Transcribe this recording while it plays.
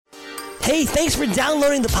Hey, thanks for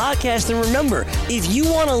downloading the podcast. And remember, if you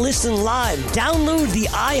want to listen live, download the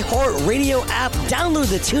iHeartRadio app,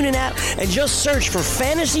 download the TuneIn app, and just search for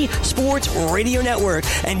Fantasy Sports Radio Network,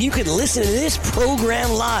 and you can listen to this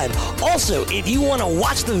program live. Also, if you want to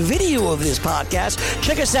watch the video of this podcast,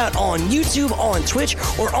 check us out on YouTube, on Twitch,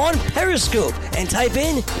 or on Periscope, and type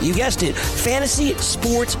in, you guessed it, Fantasy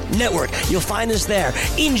Sports Network. You'll find us there.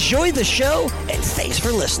 Enjoy the show, and thanks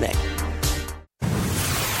for listening.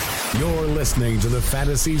 You're listening to the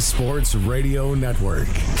Fantasy Sports Radio Network.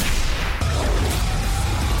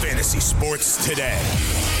 Fantasy Sports Today.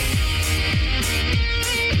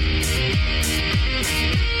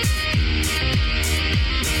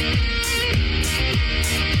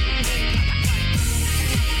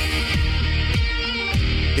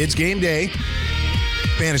 It's game day.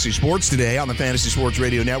 Fantasy Sports Today on the Fantasy Sports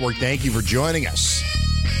Radio Network. Thank you for joining us.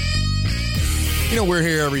 You know, we're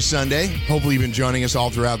here every Sunday. Hopefully you've been joining us all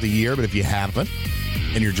throughout the year, but if you haven't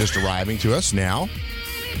and you're just arriving to us now,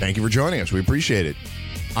 thank you for joining us. We appreciate it.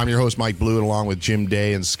 I'm your host, Mike Blewett, along with Jim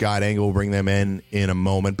Day and Scott Engel. We'll bring them in a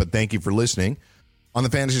moment, but thank you for listening on the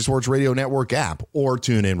Fantasy Sports Radio Network app or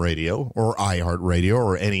TuneIn Radio or iHeartRadio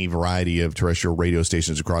or any variety of terrestrial radio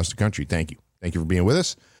stations across the country. Thank you. Thank you for being with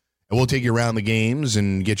us. And we'll take you around the games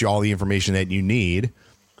and get you all the information that you need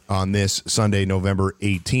on this Sunday, November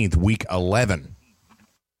 18th, Week 11.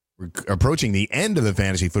 We're approaching the end of the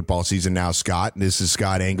fantasy football season now, Scott. This is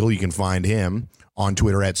Scott Engel. You can find him on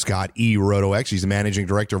Twitter at ScottERotoX. He's the managing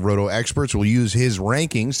director of Roto Experts. We'll use his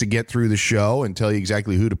rankings to get through the show and tell you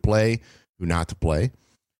exactly who to play, who not to play.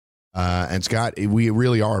 And, Scott, we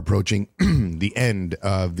really are approaching the end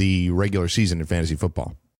of the regular season in fantasy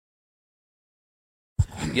football.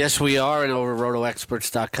 Yes, we are. And over at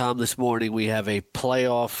RotoExperts.com this morning, we have a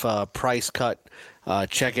playoff price cut.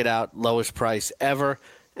 Check it out. Lowest price ever.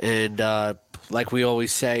 And like we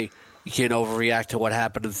always say, you can't overreact to what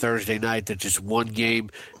happened on Thursday night. That just one game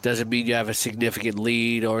doesn't mean you have a significant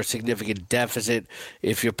lead or a significant deficit.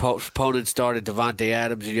 If your opponent started Devontae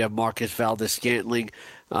Adams and you have Marcus Valdes-Scantling,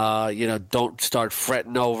 don't start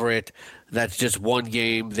fretting over it. That's just one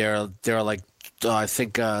game. There are like, I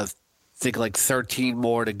think like 13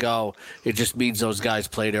 more to go. It just means those guys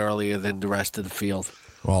played earlier than the rest of the field.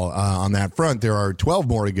 Well, on that front, there are 12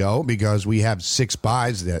 more to go because we have 6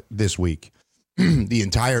 buys this week. The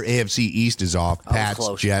entire AFC East is off. Pats,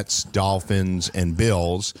 Jets, Dolphins, and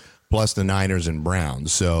Bills, plus the Niners and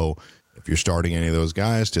Browns. So if you're starting any of those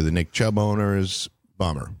guys, to the Nick Chubb owners,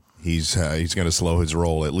 bummer. He's going to slow his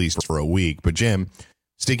roll at least for a week. But, Jim,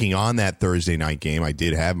 sticking on that Thursday night game, I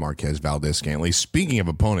did have Marquez Valdes-Scantling. Speaking of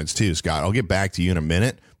opponents, too, Scott, I'll get back to you in a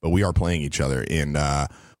minute, but we are playing each other in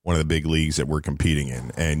one of the big leagues that we're competing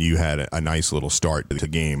in, and you had a nice little start to the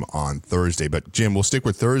game on Thursday. But, Jim, we'll stick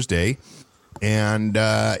with Thursday, and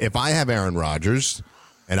if I have Aaron Rodgers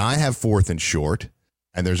and I have 4th and short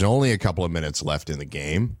and there's only a couple of minutes left in the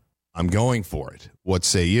game, I'm going for it. What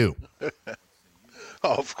say you?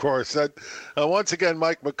 Oh, of course. Once again,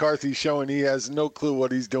 Mike McCarthy showing he has no clue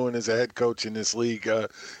what he's doing as a head coach in this league.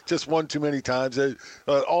 Just one too many times.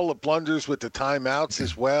 All the blunders with the timeouts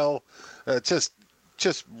as well.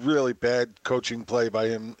 Just really bad coaching play by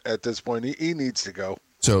him at this point. He needs to go.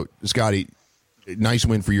 So, Scotty, nice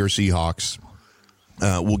win for your Seahawks.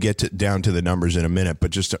 We'll get down to the numbers in a minute, but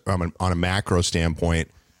just on a macro standpoint,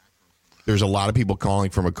 there's a lot of people calling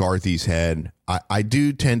for McCarthy's head. I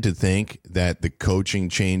do tend to think that the coaching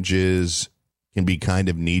changes can be kind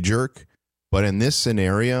of knee-jerk, but in this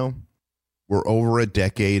scenario, we're over a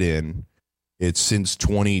decade in. It's since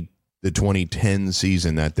the 2010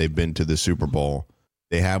 season that they've been to the Super Bowl.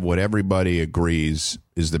 They have what everybody agrees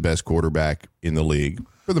is the best quarterback in the league,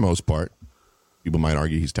 for the most part. People might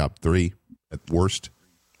argue he's top 3 at worst.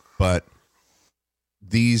 But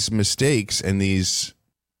these mistakes and these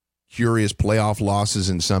curious playoff losses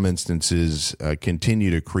in some instances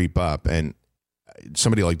continue to creep up. And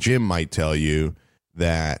somebody like Jim might tell you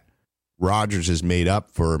that Rodgers has made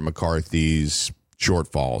up for McCarthy's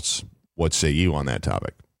shortfalls. What say you on that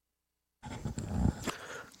topic?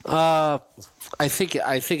 I think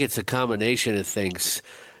it's a combination of things.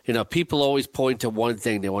 You know, people always point to one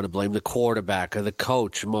thing. They want to blame the quarterback or the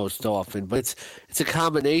coach most often, but it's a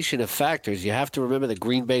combination of factors. You have to remember that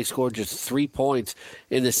Green Bay scored just 3 points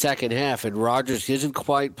in the second half, and Rodgers isn't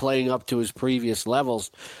quite playing up to his previous levels.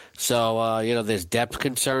 So, there's depth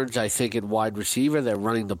concerns, I think, in wide receiver. They're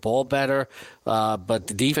running the ball better, but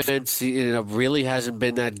the defense, really hasn't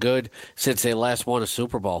been that good since they last won a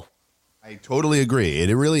Super Bowl. I totally agree.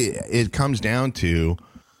 It comes down to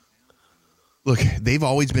Look, they've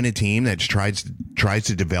always been a team that tries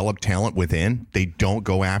to develop talent within. They don't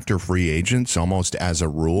go after free agents almost as a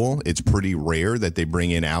rule. It's pretty rare that they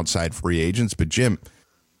bring in outside free agents. But, Jim,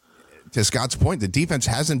 to Scott's point, the defense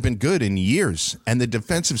hasn't been good in years, and the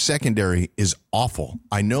defensive secondary is awful.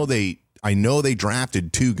 I know they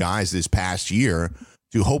drafted 2 guys this past year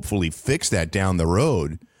to hopefully fix that down the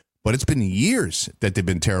road, but it's been years that they've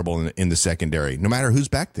been terrible in the secondary, no matter who's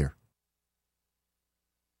back there.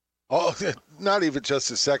 Oh, not even just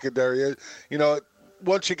the secondary. You know,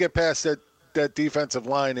 once you get past that defensive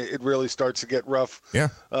line, it really starts to get rough. Yeah.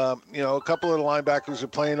 You know, a couple of the linebackers are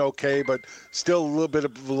playing okay, but still a little bit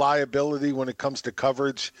of liability when it comes to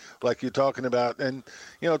coverage, like you're talking about. And,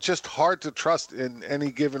 you know, just hard to trust in any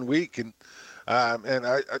given week. And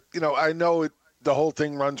I know the whole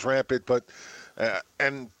thing runs rampant, but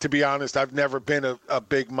and to be honest, I've never been a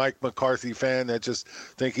big Mike McCarthy fan. I just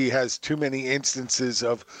think he has too many instances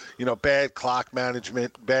of, you know, bad clock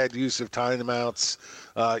management, bad use of timeouts,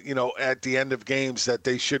 you know, at the end of games that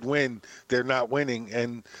they should win, they're not winning.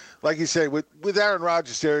 And like you say, with Aaron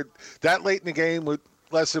Rodgers there, that late in the game with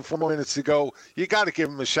less than 4 minutes to go, you got to give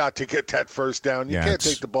him a shot to get that first down. You can't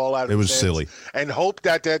take the ball out of his hands silly. And hope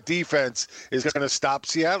that defense is going to stop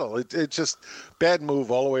Seattle. It's just bad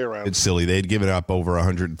move all the way around. It's silly. They'd given up over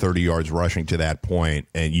 130 yards rushing to that point,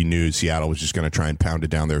 and you knew Seattle was just going to try and pound it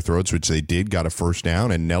down their throats, which they did, got a first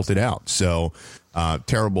down, and knelt it out. So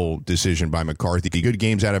terrible decision by McCarthy. Good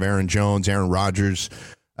games out of Aaron Jones, Aaron Rodgers.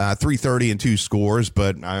 330 and 2 scores,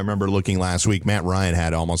 but I remember looking last week, Matt Ryan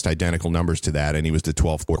had almost identical numbers to that, and he was the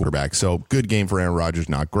 12th quarterback. So good game for Aaron Rodgers,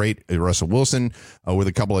 not great. Russell Wilson with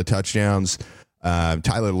a couple of touchdowns.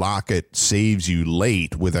 Tyler Lockett saves you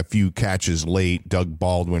late with a few catches late. Doug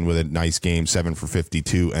Baldwin with a nice game, 7 for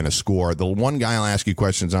 52 and a score. The one guy I'll ask you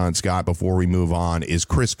questions on, Scott, before we move on is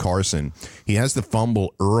Chris Carson. He has the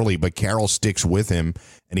fumble early, but Carroll sticks with him,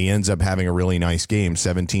 and he ends up having a really nice game,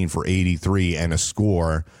 17 for 83 and a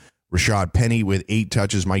score. Rashad Penny with 8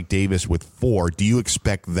 touches, Mike Davis with 4. Do you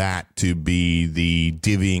expect that to be the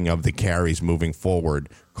divvying of the carries moving forward?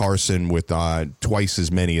 Carson with twice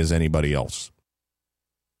as many as anybody else.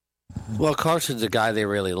 Well, Carson's a guy they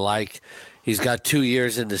really like. He's got 2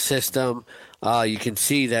 years in the system. You can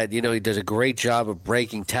see that, you know, he does a great job of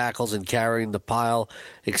breaking tackles and carrying the pile,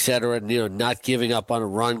 et cetera, and, you know, not giving up on a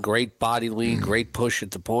run, great body lean, great push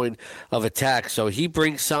at the point of attack. So he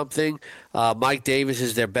brings something. Mike Davis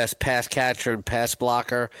is their best pass catcher and pass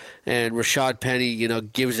blocker, and Rashad Penny, you know,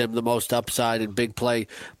 gives them the most upside and big play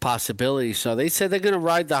possibilities. So they said they're going to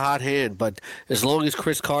ride the hot hand, but as long as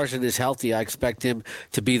Chris Carson is healthy, I expect him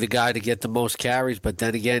to be the guy to get the most carries. But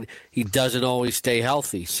then again, he doesn't always stay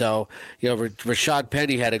healthy. So, you know, Rashad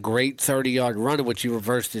Penny had a great 30-yard run in which he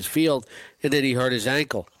reversed his field, and then he hurt his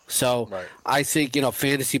ankle. So right. I think, you know,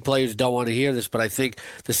 fantasy players don't want to hear this, but I think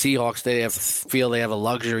the Seahawks, feel they have a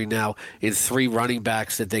luxury now in 3 running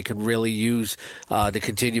backs that they can really use to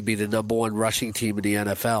continue to be the number 1 rushing team in the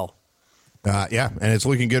NFL. Yeah, and it's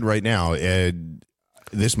looking good right now.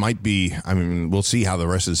 This might be, I mean, we'll see how the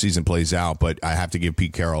rest of the season plays out, but I have to give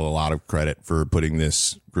Pete Carroll a lot of credit for putting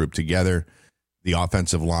this group together. The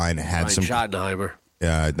offensive line had some Schottenheimer.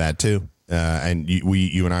 That too. And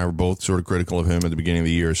you and I were both sort of critical of him at the beginning of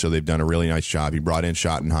the year, so they've done a really nice job. He brought in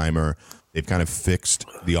Schottenheimer. They've kind of fixed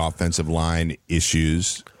the offensive line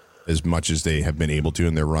issues as much as they have been able to,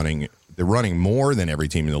 and they're running more than every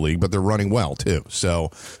team in the league, but they're running well too.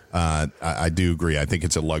 So I do agree. I think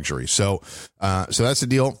it's a luxury. So that's the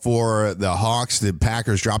deal for the Hawks. The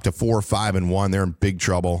Packers dropped to 4-5-1. They're in big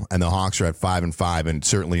trouble, and the Hawks are at 5-5, and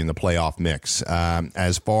certainly in the playoff mix.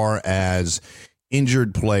 As far as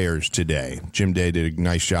injured players today, Jim Day did a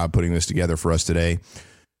nice job putting this together for us today.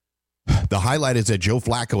 The highlight is that Joe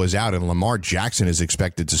Flacco is out and Lamar Jackson is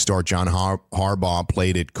expected to start. John Harbaugh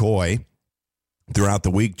played at Coy throughout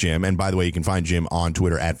the week, Jim. And by the way, you can find Jim on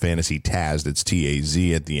Twitter at FantasyTaz. That's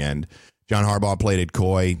T-A-Z at the end. John Harbaugh played at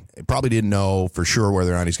Coy. Probably didn't know for sure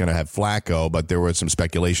whether or not he's going to have Flacco, but there was some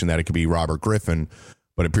speculation that it could be Robert Griffin.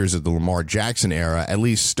 But it appears that the Lamar Jackson era at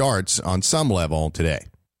least starts on some level today.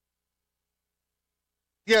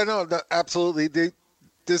 Yeah, no, absolutely.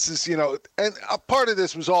 This is, you know, and a part of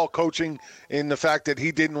this was all coaching in the fact that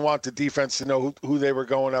he didn't want the defense to know who they were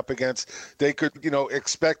going up against. They could, you know,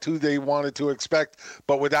 expect who they wanted to expect,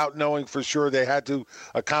 but without knowing for sure, they had to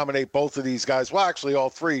accommodate both of these guys. Well, actually,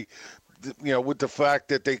 all 3. with the fact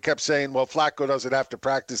that they kept saying, well, Flacco doesn't have to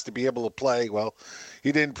practice to be able to play. Well,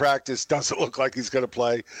 he didn't practice. Doesn't look like he's going to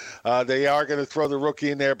play. They are going to throw the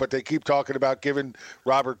rookie in there, but they keep talking about giving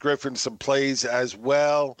Robert Griffin some plays as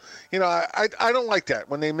well. I don't like that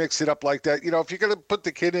when they mix it up like that. If you're going to put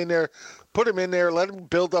the kid in there, put him in there, let him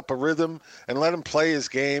build up a rhythm, and let him play his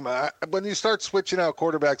game. When you start switching out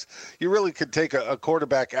quarterbacks, you really could take a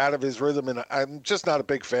quarterback out of his rhythm, and I'm just not a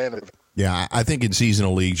big fan of it. Yeah, I think in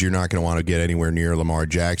seasonal leagues you're not going to want to get anywhere near Lamar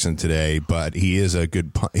Jackson today, but he is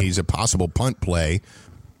he's a possible punt play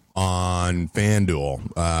on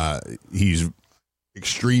FanDuel. He's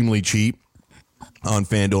extremely cheap on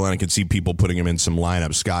FanDuel, and I can see people putting him in some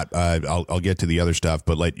lineups. Scott, I'll get to the other stuff,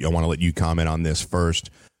 but I want to let you comment on this first.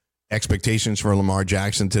 Expectations for Lamar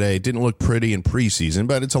Jackson today. It didn't look pretty in preseason,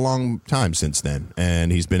 but it's a long time since then,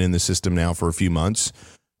 and he's been in the system now for a few months.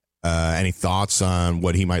 Any thoughts on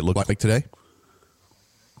what he might look like today?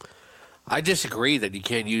 I disagree that you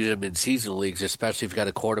can't use him in seasonal leagues, especially if you've got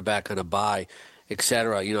a quarterback on a bye,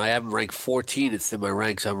 etc. I have him ranked 14. It's in my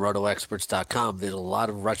ranks on RotoExperts.com. There's a lot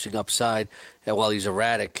of rushing upside, and while he's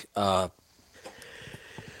erratic,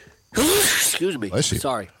 excuse me.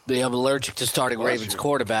 Sorry. I'm allergic to starting Ravens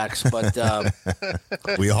quarterbacks,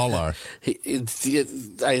 but we all are.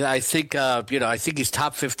 I think he's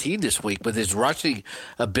top 15 this week with his rushing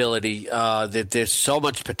ability. That there's so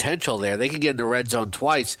much potential there. They can get in the red zone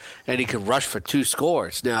twice, and he can rush for 2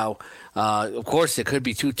 scores. Now, of course, there could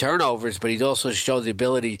be 2 turnovers, but he's also shown the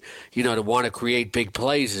ability, to want to create big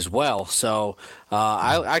plays as well. So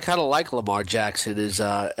I kind of like Lamar Jackson as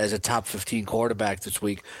a top 15 quarterback this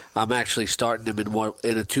week. I'm actually starting him in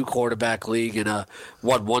a 2-quarterback league and a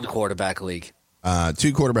 1-1 quarterback league.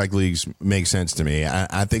 2 quarterback leagues make sense to me.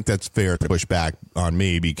 I think that's fair to push back on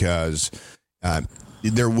me because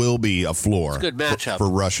there will be a floor good matchup for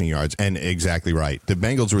rushing yards. And exactly right. The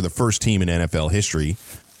Bengals were the first team in NFL history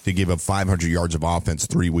to give up 500 yards of offense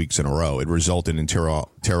 3 weeks in a row. It resulted in Terrell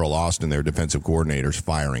Austin, their defensive coordinators,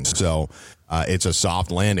 firing. So it's a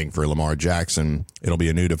soft landing for Lamar Jackson. It'll be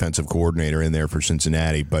a new defensive coordinator in there for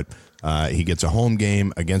Cincinnati, but he gets a home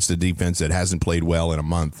game against a defense that hasn't played well in a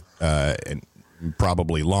month, and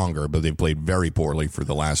probably longer, but they've played very poorly for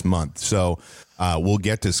the last month. So we'll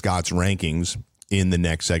get to Scott's rankings in the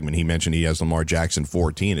next segment. He mentioned he has Lamar Jackson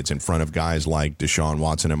 14. It's in front of guys like Deshaun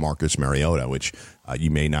Watson and Marcus Mariota, which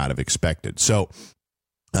you may not have expected. So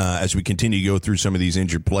as we continue to go through some of these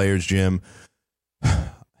injured players, Jim,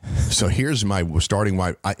 so here's my starting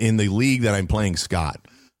wide. In the league that I'm playing, Scott,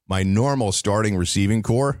 my normal starting receiving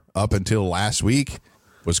core up until last week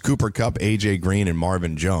was Cooper Kupp, A.J. Green, and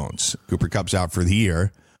Marvin Jones. Cooper Kupp's out for the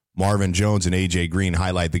year. Marvin Jones and A.J. Green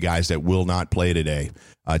highlight the guys that will not play today.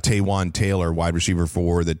 Taywan Taylor, wide receiver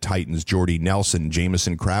for the Titans. Jordy Nelson,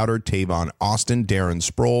 Jamison Crowder, Tavon Austin, Darren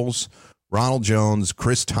Sproles, Ronald Jones,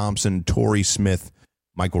 Chris Thompson, Torrey Smith,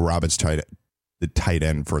 Michael Roberts, the tight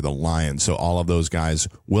end for the Lions. So all of those guys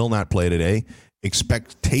will not play today.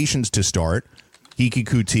 Expectations to start: Keke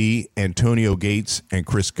Coutee, Antonio Gates, and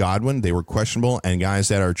Chris Godwin. They were questionable. And guys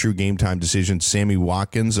that are true game-time decisions: Sammy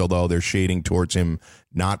Watkins, although they're shading towards him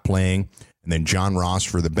not playing, and then John Ross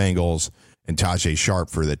for the Bengals and Tajay Sharp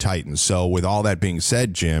for the Titans. So with all that being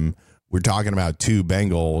said, Jim, we're talking about 2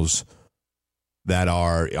 Bengals that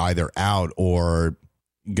are either out or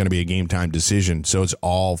going to be a game-time decision. So it's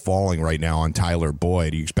all falling right now on Tyler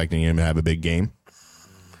Boyd. Are you expecting him to have a big game?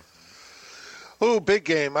 Oh, big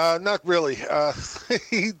game. Not really.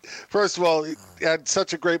 First of all, he had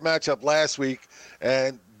such a great matchup last week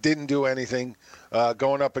and didn't do anything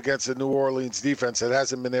going up against the New Orleans defense that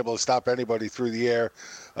hasn't been able to stop anybody through the air.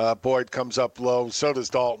 Boyd comes up low. So does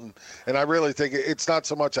Dalton. And I really think it's not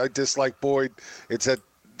so much I dislike Boyd. It's at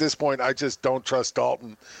this point I just don't trust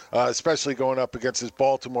Dalton, especially going up against his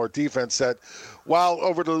Baltimore defense that, while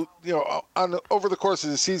over the course of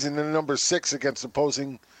the season, they're number 6 against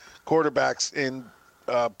opposing quarterbacks in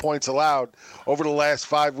points allowed. Over the last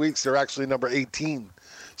 5 weeks, they're actually number 18.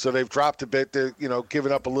 So they've dropped a bit. They're,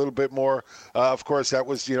 giving up a little bit more. Of course, that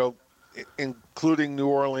was, including New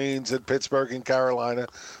Orleans and Pittsburgh and Carolina.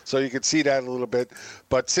 So you can see that a little bit.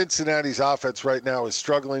 But Cincinnati's offense right now is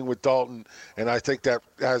struggling with Dalton, and I think that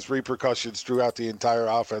has repercussions throughout the entire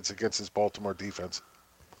offense against this Baltimore defense.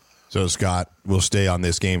 So, Scott, we'll stay on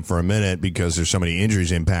this game for a minute because there's so many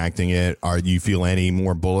injuries impacting it. Do you feel any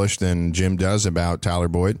more bullish than Jim does about Tyler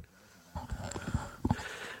Boyd?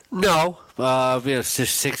 No.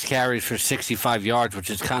 6 carries for 65 yards, which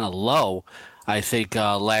is kind of low. I think,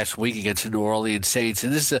 last week against the New Orleans Saints.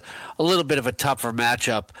 And this is a little bit of a tougher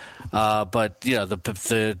matchup. But,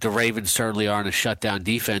 the Ravens certainly aren't a shutdown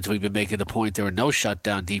defense. We've been making the point there are no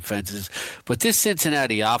shutdown defenses. But this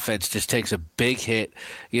Cincinnati offense just takes a big hit,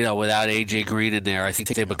 without A.J. Green in there. I think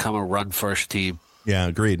they become a run-first team. Yeah,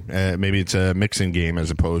 agreed. Maybe it's a mixing game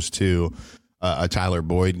as opposed to a Tyler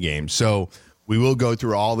Boyd game. So we will go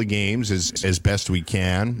through all the games as best we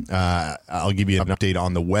can. I'll give you an update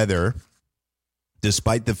on the weather.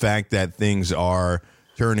 Despite the fact that things are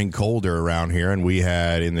turning colder around here, and we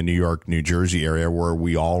had in the New York, New Jersey area where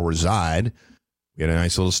we all reside, we had a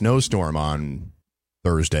nice little snowstorm on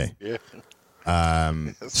Thursday. Yeah.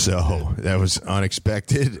 So that was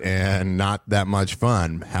unexpected and not that much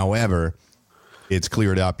fun. However, it's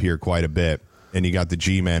cleared up here quite a bit. And you got the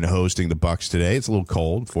G-Men hosting the Bucks today. It's a little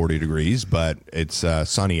cold, 40 degrees, but it's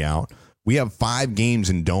sunny out. We have 5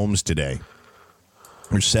 games in domes today.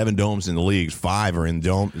 There's 7 domes in the league. 5 are in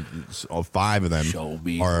dome. 5 of them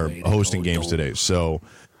are hosting games today. So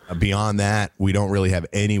beyond that, we don't really have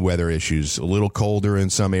any weather issues. A little colder in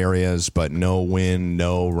some areas, but no wind,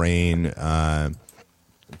 no rain.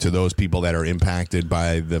 To those people that are impacted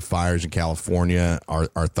by the fires in California,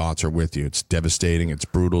 our thoughts are with you. It's devastating. It's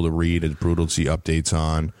brutal to read. It's brutal to see updates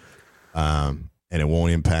on. And it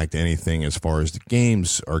won't impact anything as far as the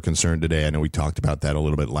games are concerned today. I know we talked about that a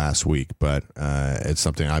little bit last week, but it's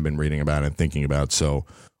something I've been reading about and thinking about. So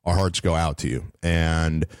our hearts go out to you.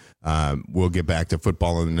 And we'll get back to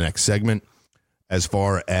football in the next segment. As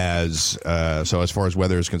far as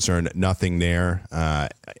weather is concerned, nothing there.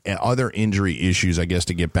 Other injury issues, I guess,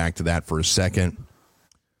 to get back to that for a second.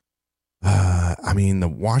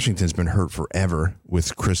 The Washington's been hurt forever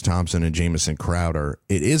with Chris Thompson and Jamison Crowder.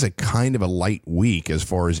 It is a kind of a light week as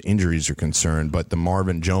far as injuries are concerned, but the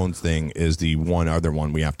Marvin Jones thing is the one other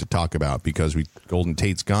one we have to talk about because Golden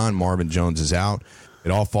Tate's gone, Marvin Jones is out.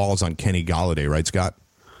 It all falls on Kenny Golladay, right, Scott?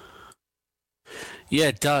 Yeah,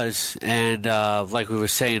 it does. And like we were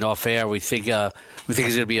saying off air, we think he's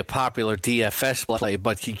going to be a popular DFS play,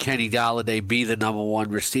 but can Kenny Golladay be the number one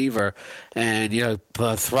receiver and,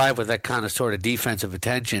 thrive with that kind of sort of defensive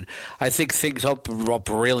attention? I think things open up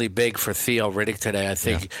really big for Theo Riddick today. I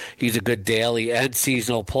think he's a good daily and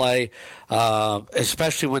seasonal play,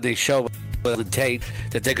 especially when they show Golden Tate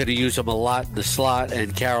that they're going to use him a lot in the slot,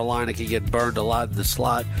 and Carolina can get burned a lot in the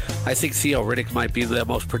slot. I think Theo Riddick might be their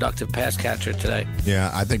most productive pass catcher today. Yeah,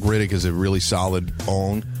 I think Riddick is a really solid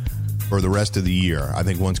own for the rest of the year. I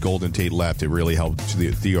think once Golden Tate left, it really helped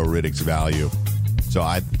Theo Riddick's value. So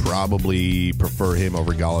I'd probably prefer him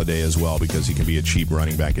over Golladay as well because he can be a cheap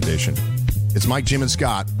running back addition. It's Mike, Jim, and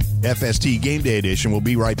Scott, FST Game Day Edition. We'll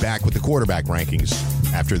be right back with the quarterback rankings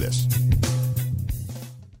after this.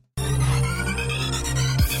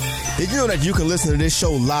 Did you know that you can listen to this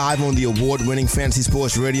show live on the award-winning Fantasy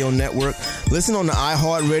Sports Radio Network? Listen on the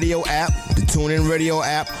iHeartRadio app, the TuneIn Radio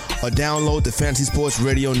app, or download the Fantasy Sports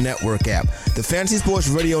Radio Network app. The Fantasy Sports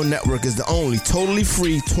Radio Network is the only totally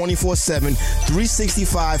free 24/7,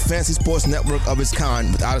 365 Fantasy Sports Network of its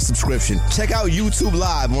kind without a subscription. Check out YouTube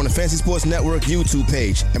Live on the Fantasy Sports Network YouTube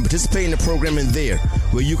page and participate in the programming there,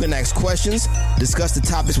 where you can ask questions, discuss the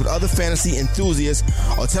topics with other fantasy enthusiasts,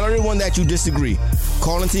 or tell everyone that you disagree.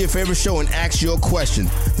 Call into your favorite show and ask your question.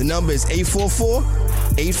 The number is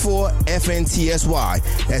 844-84-FNTSY.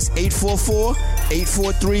 That's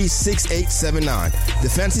 844-843-6879. The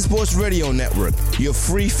Fantasy Sports Radio Network, your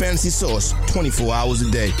free fantasy source 24 hours a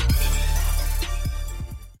day.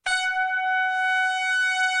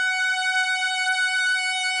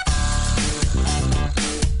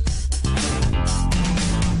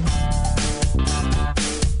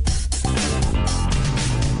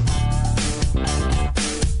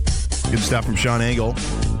 Good stuff from Sean Engel,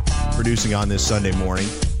 producing on this Sunday morning.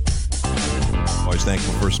 Always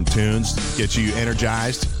thankful for some tunes. Get you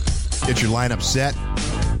energized. Get your lineup set.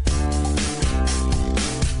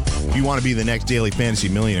 If you want to be the next daily fantasy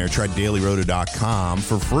millionaire, try dailyroto.com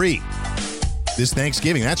for free this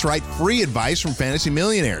Thanksgiving. That's right, free advice from fantasy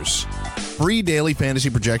millionaires. Free daily fantasy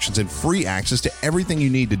projections and free access to everything you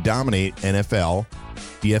need to dominate NFL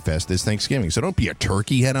DFS this Thanksgiving. So don't be a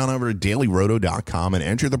turkey. Head on over to dailyroto.com and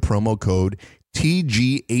enter the promo code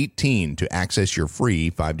TG18 to access your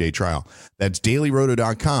free 5-day trial. That's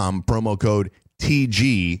dailyroto.com, promo code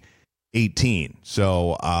TG18.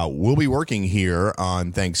 So we'll be working here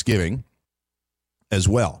on Thanksgiving as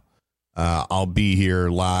well. I'll be here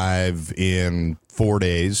live in 4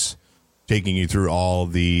 days, taking you through all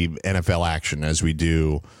the NFL action as we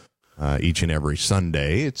do each and every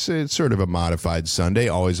Sunday. It's sort of a modified Sunday,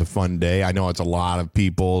 always a fun day. I know it's a lot of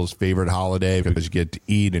people's favorite holiday because you get to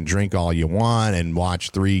eat and drink all you want and watch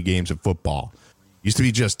 3 games of football. Used to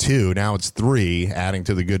be just 2, now it's 3, adding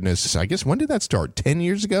to the goodness. I guess, when did that start? 10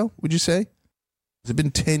 years ago, would you say? Has it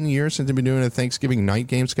been 10 years since they've been doing a Thanksgiving night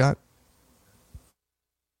game, Scott?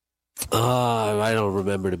 I don't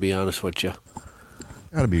remember, to be honest with you.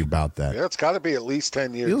 Got to be about that. Yeah, it's got to be at least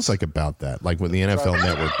 10 years. Feels like about that. Like with the NFL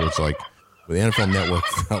Network, it's like with the NFL Network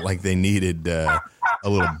felt like they needed a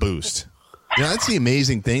little boost. You know, that's the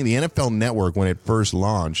amazing thing. The NFL Network, when it first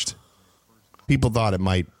launched, people thought it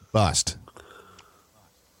might bust,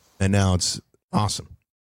 and now it's awesome.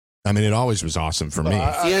 I mean, it always was awesome for me.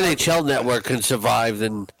 If the NHL Network can survive,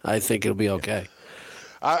 then I think it'll be okay.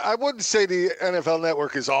 I wouldn't say the NFL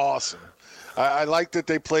Network is awesome. I like that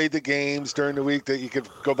they played the games during the week, that you could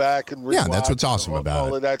go back and rewatch. Yeah, that's what's awesome about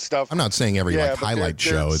all it. of that stuff. I'm not saying every highlight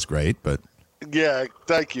show is great, but yeah,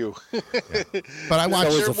 thank you. Yeah. But I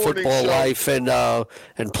watch a Football Life and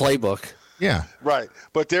Playbook. Yeah, right.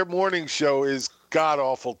 But their morning show is god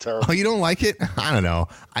awful terrible. Oh, you don't like it? I don't know.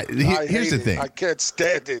 Here's the thing. I can't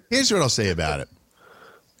stand it. Here's what I'll say about it.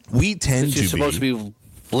 We tend You're supposed to be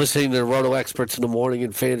listening to Roto Experts in the morning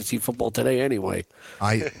in Fantasy Football Today anyway.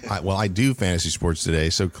 I do Fantasy Sports Today,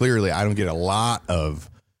 so clearly I don't get a lot of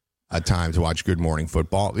time to watch Good Morning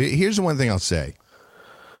Football. Here's the one thing I'll say.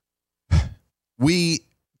 We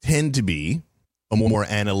tend to be a more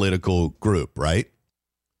analytical group, right?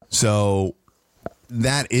 So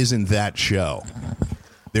that isn't that show.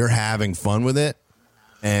 They're having fun with it,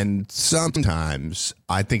 and sometimes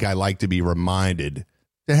I think I like to be reminded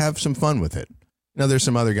to have some fun with it. You know, there's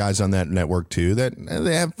some other guys on that network, too, that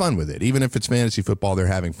they have fun with it. Even if it's fantasy football, they're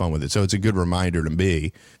having fun with it. So it's a good reminder to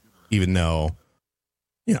me, even though,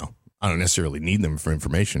 you know, I don't necessarily need them for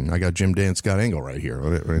information. I got Jim Day and Scott Engel right here.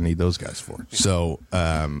 What do I need those guys for? So,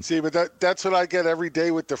 see, but that's what I get every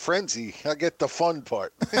day with the frenzy. I get the fun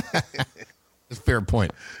part. That's a fair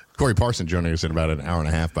point. Corey Parson joining us in about an hour and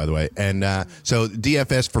a half, by the way. And so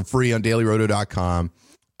DFS for free on dailyroto.com.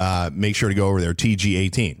 Make sure to go over there,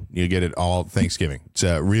 TG18. You get it all Thanksgiving. It's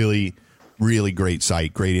a really, really great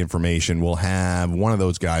site, great information. We'll have one of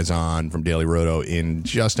those guys on from Daily Roto in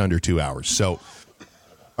just under 2 hours. So,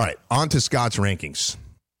 all right, on to Scott's rankings.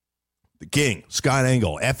 The King, Scott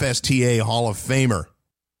Engel, FSTA Hall of Famer,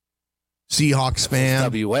 Seahawks fan.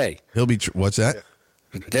 FSWA. He'll be, what's that?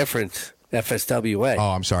 Different. FSWA.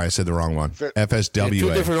 Oh, I'm sorry. I said the wrong one. FSWA.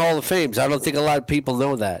 Two different Hall of Fames. I don't think a lot of people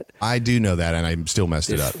know that. I do know that, and I still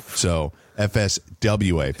messed it up. So,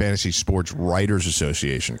 FSWA, Fantasy Sports Writers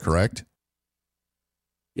Association, correct?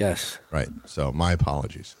 Yes. Right. So, my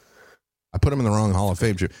apologies. I put him in the wrong Hall of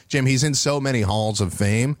Fame. Jim, he's in so many Halls of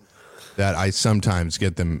Fame that I sometimes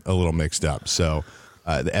get them a little mixed up. So,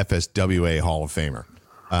 the FSWA Hall of Famer.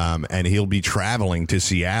 And he'll be traveling to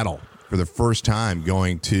Seattle for the first time,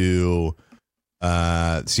 going to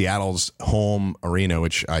Seattle's home arena,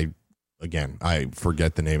 which I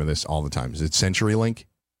forget the name of this all the time. Is it CenturyLink?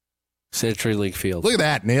 CenturyLink Field. Look at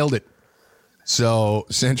that. Nailed it. So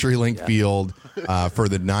CenturyLink Field for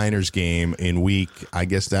the Niners game in I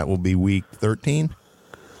guess that will be week 13?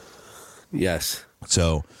 Yes.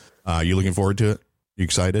 So you looking forward to it? You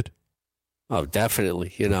excited? Oh,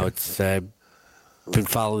 definitely. You know, it's been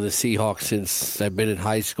following the Seahawks since I've been in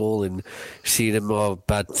high school and seen them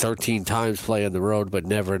about 13 times play on the road, but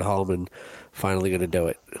never at home, and finally going to do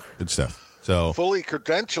it. Good stuff. So fully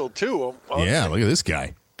credentialed, too. Yeah, look at this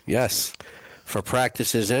guy. Yes, for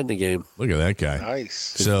practices and the game. Look at that guy. Nice.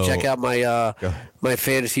 So check out my my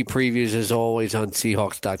fantasy previews, as always, on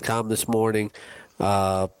Seahawks.com this morning.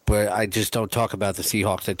 But I just don't talk about the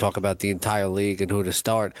Seahawks. I talk about the entire league and who to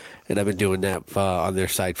start, and I've been doing that on their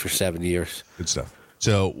site for 7 years. Good stuff.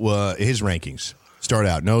 So his rankings start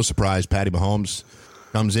out. No surprise, Patty Mahomes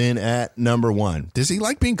comes in at number 1. Does he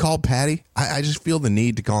like being called Patty? I just feel the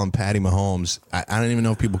need to call him Patty Mahomes. I don't even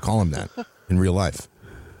know if people call him that in real life.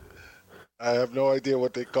 I have no idea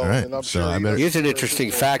what they call him. And I'm sure here's an interesting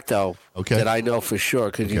fact, though, that I know for sure,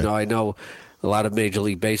 because you know I know a lot of Major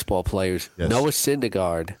League Baseball players. Yes. Noah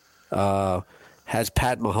Syndergaard has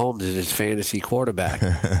Pat Mahomes as his fantasy quarterback,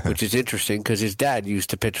 which is interesting because his dad used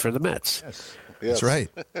to pitch for the Mets. Yes. That's right.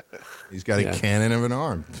 He's got a cannon of an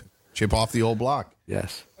arm. Chip off the old block.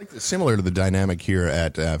 Yes. Similar to the dynamic here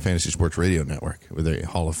at Fantasy Sports Radio Network with a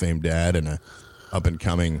Hall of Fame dad and a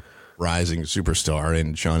up-and-coming rising superstar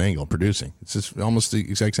in Sean Engel producing. It's just almost the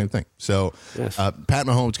exact same thing. So Pat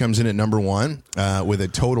Mahomes comes in at number 1 with a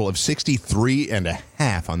total of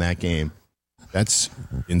 63.5 on that game. That's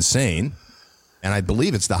insane. And I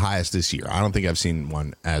believe it's the highest this year. I don't think I've seen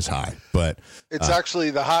one as high, but it's actually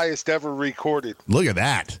the highest ever recorded. Look at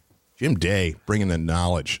that. Jim Day bringing the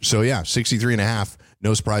knowledge. So, yeah, 63.5.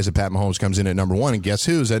 No surprise that Pat Mahomes comes in at number 1. And guess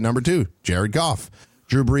who's at number 2? Jared Goff.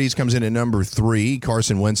 Drew Brees comes in at number 3.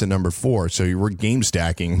 Carson Wentz at number 4. So we're game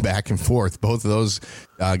stacking back and forth. Both of those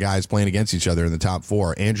guys playing against each other in the top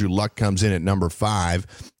 4. Andrew Luck comes in at number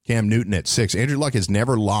 5. Cam Newton at 6. Andrew Luck has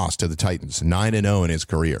never lost to the Titans. 9-0 in his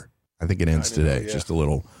career. I think it ends today. Yeah. Just a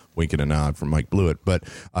little wink and a nod from Mike Blewett. But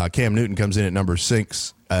Cam Newton comes in at number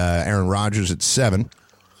 6. Aaron Rodgers at 7.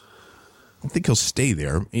 I don't think he'll stay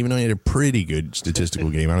there, even though he had a pretty good statistical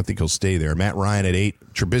game. I don't think he'll stay there. Matt Ryan at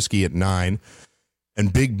 8. Trubisky at 9.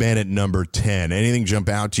 And Big Ben at number 10. Anything jump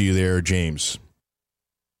out to you there, James?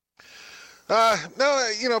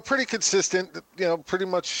 No, pretty consistent. Pretty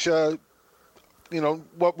much,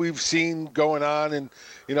 what we've seen going on. And,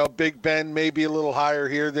 Big Ben may be a little higher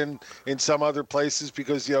here than in some other places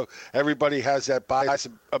because, everybody has that bias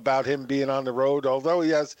about him being on the road, although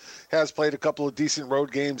he has played a couple of decent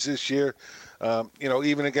road games this year.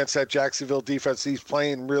 Even against that Jacksonville defense, he's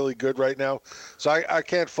playing really good right now. So I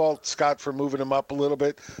can't fault Scott for moving him up a little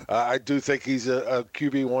bit. I do think he's a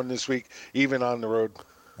QB1 this week, even on the road.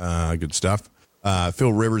 Good stuff.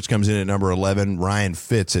 Phil Rivers comes in at number 11. Ryan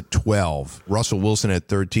Fitz at 12. Russell Wilson at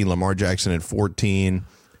 13. Lamar Jackson at 14.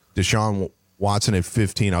 Deshaun Watson at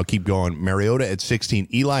 15. I'll keep going. Mariota at 16.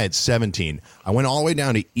 Eli at 17. I went all the way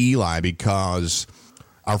down to Eli because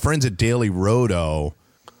our friends at Daily Roto,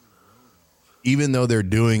 even though they're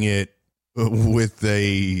doing it with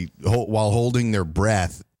while holding their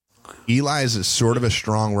breath, Eli is sort of a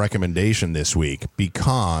strong recommendation this week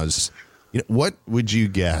because what would you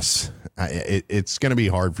guess? It's going to be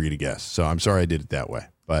hard for you to guess, so I'm sorry I did it that way.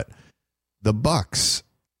 But the Bucs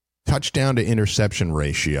touchdown to interception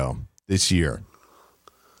ratio this year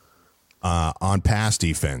on pass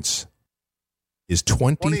defense is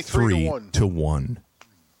 23-1.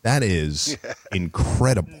 That is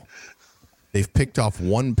incredible. They've picked off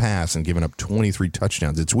one pass and given up 23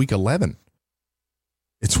 touchdowns. It's week 11.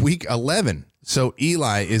 So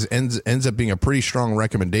Eli ends up being a pretty strong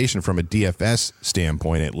recommendation from a DFS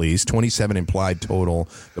standpoint, at least. 27 implied total.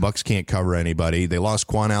 The Bucs can't cover anybody. They lost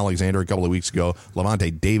Quan Alexander a couple of weeks ago.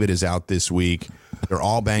 Levante David is out this week. They're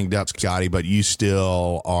all banged up, Scotty, but you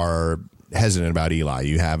still are hesitant about Eli.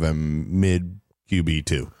 You have him mid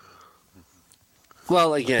QB2.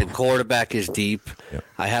 Well, again, quarterback is deep. Yep.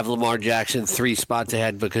 I have Lamar Jackson 3 spots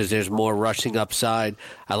ahead because there's more rushing upside.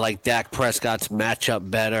 I like Dak Prescott's matchup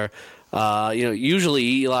better. Usually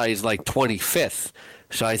Eli is like 25th,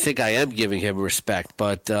 so I think I am giving him respect.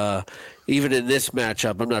 But even in this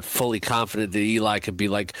matchup, I'm not fully confident that Eli could be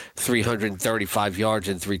like 335 yards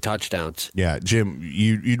and 3 touchdowns. Yeah, Jim,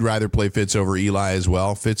 you'd rather play Fitz over Eli as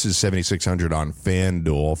well. Fitz is 7,600 on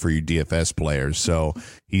FanDuel for you DFS players, so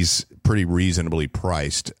he's pretty reasonably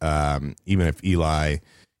priced. Even if Eli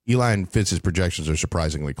and Fitz's projections are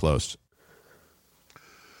surprisingly close.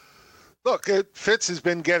 Look, Fitz has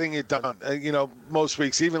been getting it done, most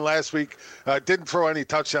weeks. Even last week, didn't throw any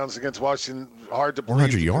touchdowns against Washington. Hard to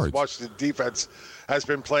believe. 400 yards. Washington defense has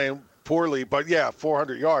been playing poorly. But,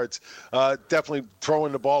 400 yards. Definitely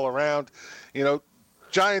throwing the ball around.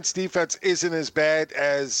 Giants defense isn't as bad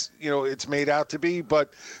as, it's made out to be,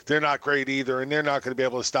 but they're not great either, and they're not going to be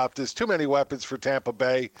able to stop this. Too many weapons for Tampa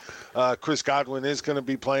Bay. Chris Godwin is going to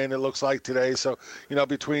be playing, it looks like, today. So,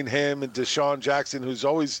 between him and Deshaun Jackson, who's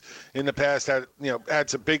always in the past had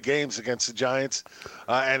some big games against the Giants,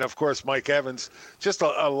 and, of course, Mike Evans, just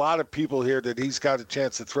a lot of people here that he's got a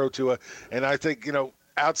chance to throw to. And I think,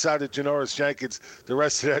 outside of Janoris Jenkins, the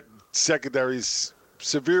rest of that secondary is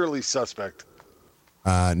severely suspect.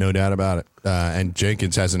 No doubt about it. And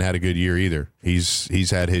Jenkins hasn't had a good year either. He's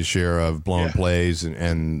had his share of blown plays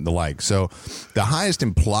and the like. So the highest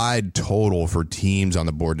implied total for teams on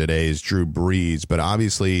the board today is Drew Brees, but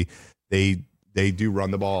obviously they do run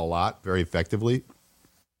the ball a lot, very effectively.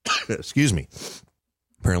 Excuse me.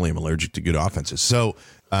 Apparently I'm allergic to good offenses. So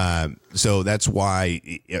that's why,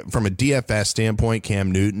 from a DFS standpoint,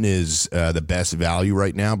 Cam Newton is the best value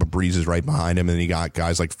right now, but Brees is right behind him. And then you got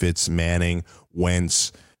guys like Fitz, Manning,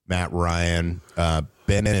 Wentz, Matt Ryan,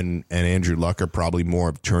 Ben and Andrew Luck are probably more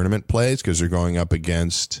of tournament plays because they're going up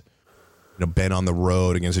against, Ben on the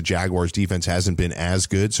road against a Jaguars defense hasn't been as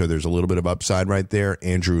good. So there's a little bit of upside right there.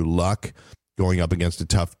 Andrew Luck going up against a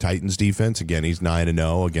tough Titans defense. Again, he's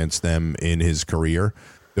 9-0 against them in his career.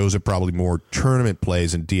 Those are probably more tournament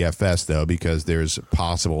plays in DFS, though, because there's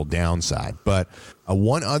possible downside. But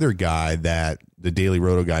one other guy that the Daily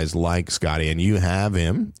Roto guys like, Scotty, and you have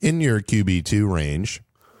him in your QB2 range,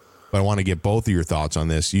 but I want to get both of your thoughts on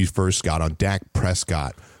this. You first, Scott, on Dak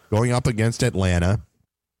Prescott. Going up against Atlanta,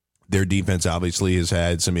 their defense obviously has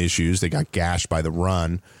had some issues. They got gashed by the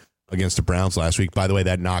run against the Browns last week. By the way,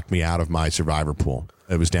 that knocked me out of my survivor pool.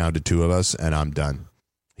 It was down to two of us, and I'm done.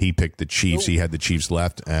 He picked the Chiefs. He had the Chiefs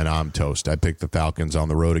left, and I'm toast. I picked the Falcons on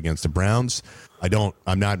the road against the Browns.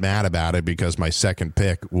 I'm not mad about it because my second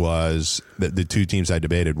pick was the two teams I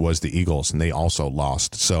debated was the Eagles, and they also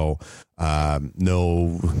lost. So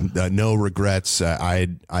no regrets. I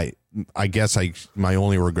guess my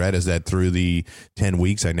only regret is that through the 10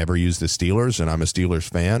 weeks I never used the Steelers, and I'm a Steelers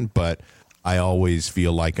fan, but I always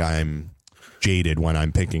feel like I'm jaded when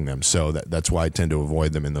I'm picking them, so that's why I tend to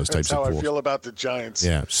avoid them in those types of pools. That's how I feel about the Giants.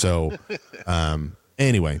 Yeah. So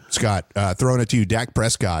anyway, Scott, throwing it to you, Dak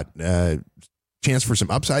Prescott, chance for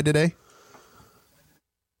some upside today?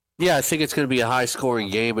 Yeah, I think it's going to be a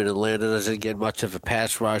high-scoring game, and Atlanta doesn't get much of a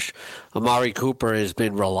pass rush. Amari Cooper has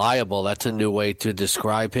been reliable. That's a new way to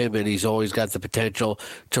describe him, and he's always got the potential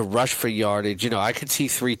to rush for yardage. I could see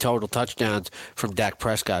 3 total touchdowns from Dak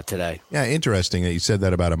Prescott today. Yeah, interesting that you said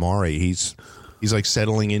that about Amari. He's like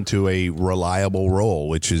settling into a reliable role,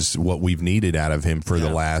 which is what we've needed out of him for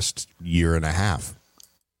the last year and a half.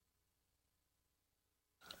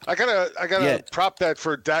 I gotta prop that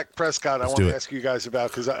for Dak Prescott. I want to ask you guys about,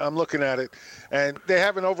 because I'm looking at it, and they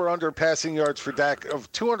have an over/under passing yards for Dak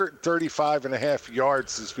of 235.5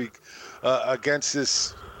 yards this week against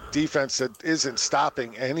this defense that isn't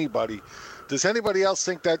stopping anybody. Does anybody else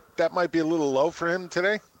think that might be a little low for him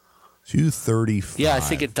today? 235. Yeah, I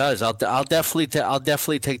think it does. I'll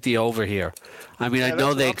definitely take the over here. I mean, I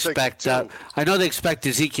know they expect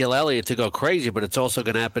Ezekiel Elliott to go crazy, but it's also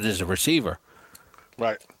going to happen as a receiver.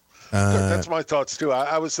 Right. That's my thoughts, too.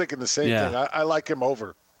 I was thinking the same thing. I like him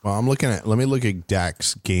over. Well, let me look at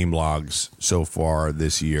Dak's game logs so far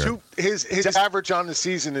this year. His average on the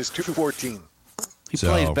season is 214. He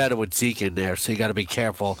plays better with Zeke in there, so you got to be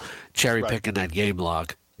careful cherry-picking that game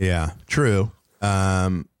log. Yeah, true.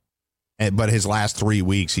 But his last 3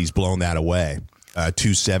 weeks, he's blown that away.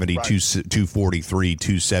 270, 243,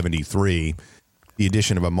 273. The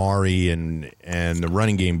addition of Amari and the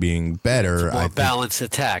running game being better, balanced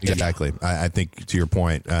attack. Exactly. I think to your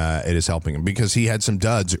point, it is helping him because he had some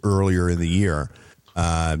duds earlier in the year.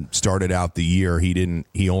 Started out the year,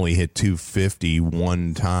 he only hit 250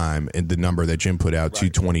 one time, and the number that Jim put out,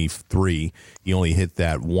 223. He only hit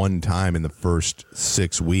that one time in the first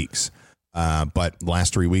 6 weeks. But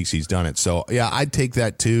last 3 weeks he's done it. So yeah, I'd take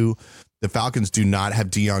that too. The Falcons do not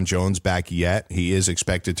have Deion Jones back yet. He is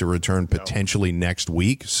expected to return potentially next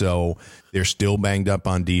week, so they're still banged up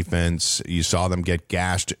on defense. You saw them get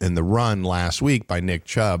gashed in the run last week by Nick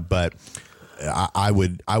Chubb, but I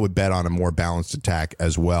would bet on a more balanced attack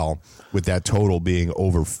as well. With that total being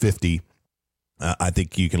over 50, I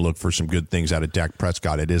think you can look for some good things out of Dak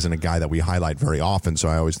Prescott. It isn't a guy that we highlight very often, so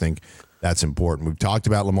I always think that's important. We've talked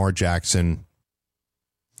about Lamar Jackson.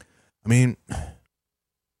 I mean,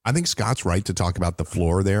 I think Scott's right to talk about the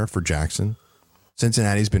floor there for Jackson.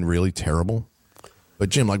 Cincinnati's been really terrible. But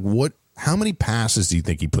Jim, how many passes do you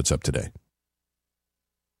think he puts up today?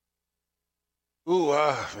 Ooh,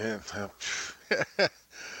 man. I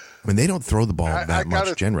mean, they don't throw the ball that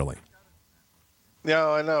much generally.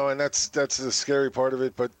 No, I know, and that's the scary part of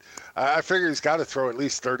it. But I figure he's got to throw at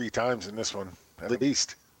least 30 times in this one, at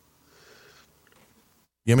least.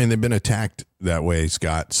 Yeah, I mean, they've been attacked that way,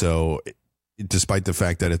 Scott. So despite the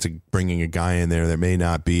fact that it's bringing a guy in there that may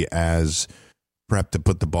not be as prepped to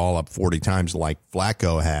put the ball up 40 times like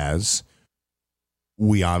Flacco has,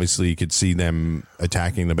 we obviously could see them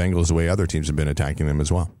attacking the Bengals the way other teams have been attacking them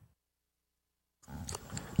as well.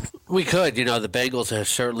 We could. The Bengals are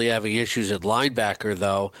certainly having issues at linebacker,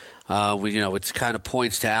 though. It kind of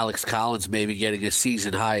points to Alex Collins maybe getting a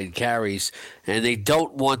season high in carries, and they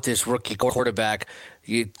don't want this rookie quarterback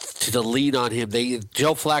to lean on him.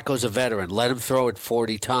 Joe Flacco's a veteran. Let him throw it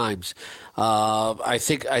 40 times. I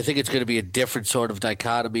think it's going to be a different sort of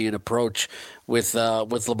dichotomy and approach with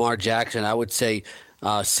Lamar Jackson. I would say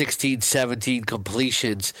 16, 17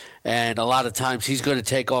 completions, and a lot of times he's going to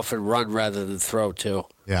take off and run rather than throw too.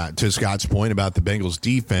 Yeah, to Scott's point about the Bengals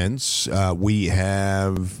defense, we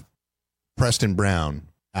have Preston Brown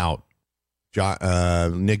out,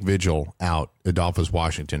 Nick Vigil out, Adolphus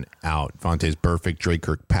Washington out, Vontaze Burfict, Drake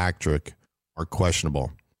Kirkpatrick are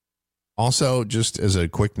questionable. Also, just as a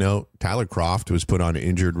quick note, Tyler Kroft was put on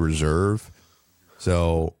injured reserve,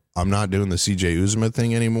 so I'm not doing the CJ Uzomah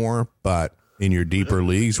thing anymore, but in your deeper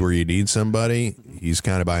leagues where you need somebody, he's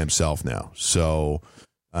kind of by himself now. So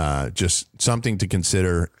just something to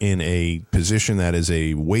consider in a position that is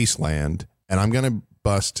a wasteland. And I'm going to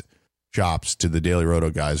bust chops to the Daily Roto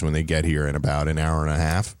guys when they get here in about an hour and a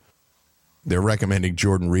half. They're recommending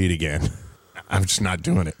Jordan Reed again. I'm just not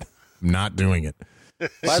doing it. I'm not doing it.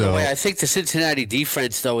 By the way, I think the Cincinnati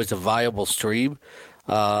defense, though, is a viable stream.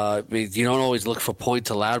 You don't always look for points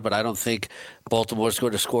allowed, but I don't think Baltimore's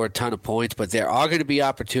going to score a ton of points. But there are going to be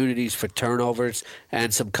opportunities for turnovers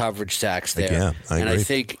and some coverage sacks there. Yeah, I agree.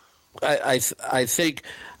 And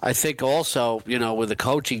I think also, with the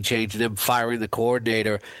coaching change and them firing the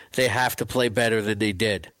coordinator, they have to play better than they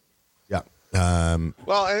did. Yeah.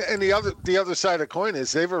 Well, and the other side of the coin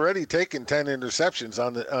is they've already taken 10 interceptions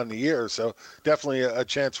on the year, so definitely a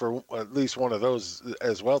chance for at least one of those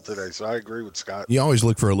as well today. So I agree with Scott. You always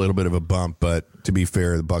look for a little bit of a bump, but to be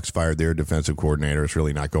fair, the Bucs fired their defensive coordinator. It's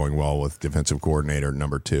really not going well with defensive coordinator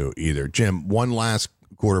number 2 either. Jim, one last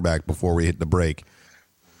quarterback before we hit the break.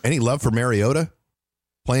 Any love for Mariota?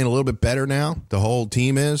 Playing a little bit better now? The whole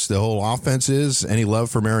team is? The whole offense is? Any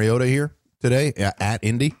love for Mariota here today at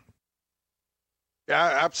Indy?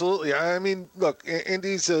 Yeah, absolutely. I mean, look,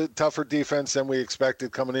 Indy's a tougher defense than we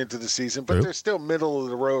expected coming into the season, but they're still middle of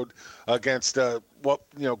the road against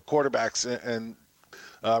quarterbacks and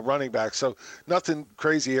running backs. So nothing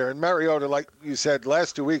crazy here. And Mariota, like you said,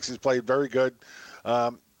 last 2 weeks has played very good.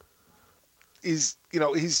 He's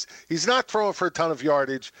not throwing for a ton of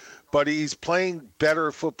yardage, but he's playing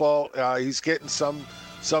better football. He's getting some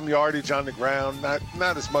yardage on the ground,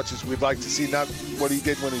 not as much as we'd like to see, not what he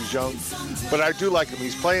did when he was young. But I do like him.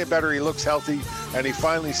 He's playing better. He looks healthy, and he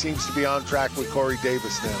finally seems to be on track with Corey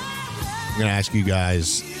Davis now. I'm going to ask you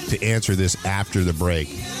guys to answer this after the break.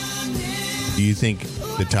 Do you think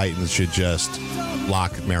the Titans should just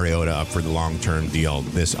lock Mariota up for the long-term deal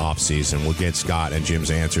this offseason? We'll get Scott and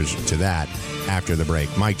Jim's answers to that after the break.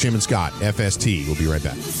 Mike, Jim, and Scott, FST. We'll be right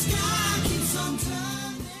back.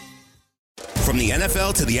 From the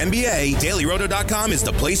NFL to the NBA, DailyRoto.com is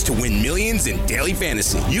the place to win millions in daily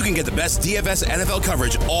fantasy. You can get the best DFS NFL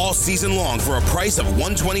coverage all season long for a price of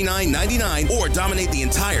 $129.99 or dominate the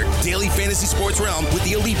entire daily fantasy sports realm with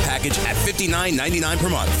the Elite Package at $59.99 per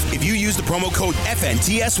month. If you use the promo code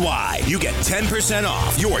FNTSY, you get 10%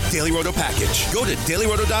 off your Daily Roto package. Go to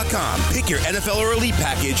DailyRoto.com, pick your NFL or Elite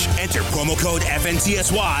Package, enter promo code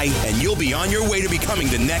FNTSY, and you'll be on your way to becoming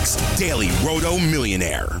the next Daily Roto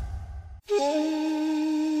millionaire.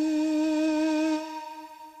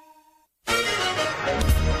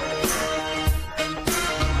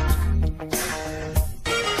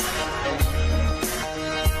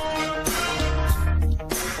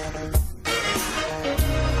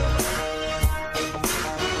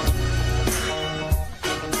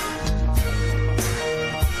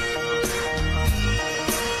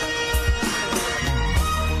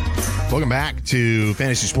 Welcome back to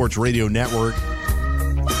Fantasy Sports Radio Network.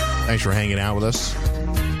 Thanks for hanging out with us.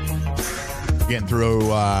 Getting through, we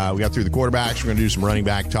got through the quarterbacks. We're going to do some running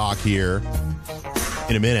back talk here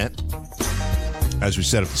in a minute. As we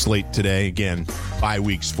set up the slate today, again, bye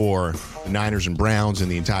weeks for the Niners and Browns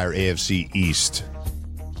and the entire AFC East.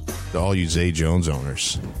 To all you Zay Jones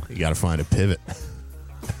owners, you got to find a pivot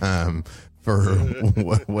for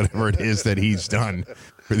whatever it is that he's done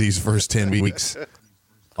for these first 10 weeks.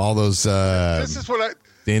 All those this is what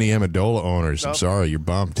Danny Amendola owners. I'm sorry, you're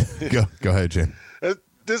bummed. Go ahead, Jim.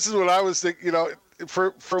 This is what I was thinking.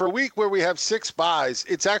 For a week where we have 6 buys,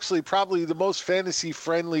 it's actually probably the most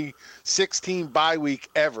fantasy-friendly 16 bye week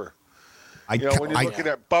ever. When you're looking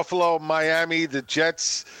at Buffalo, Miami, the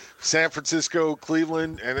Jets, San Francisco,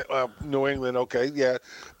 Cleveland, and New England, okay, yeah.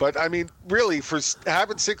 But, I mean, really, for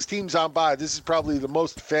having 6 teams on bye, this is probably the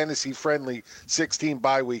most fantasy-friendly 16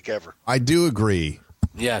 bye week ever. I do agree.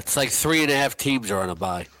 Yeah, it's like 3.5 teams are on a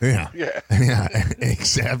bye. Yeah.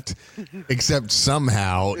 Except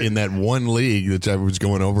somehow in that one league that I was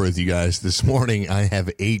going over with you guys this morning, I have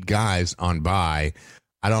 8 guys on bye.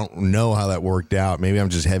 I don't know how that worked out. Maybe I'm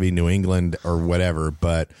just heavy New England or whatever,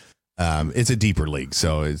 but it's a deeper league,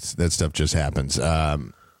 so that stuff just happens.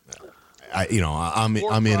 I'm in on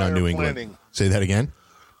New England. Planning. Say that again.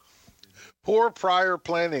 Poor prior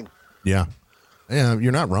planning. Yeah. Yeah,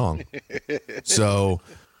 you're not wrong. So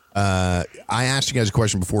I asked you guys a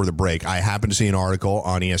question before the break. I happened to see an article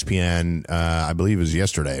on ESPN, I believe it was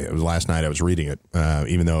yesterday. It was last night I was reading it,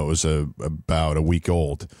 even though it was about a week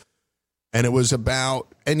old. And it was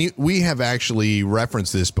about, we have actually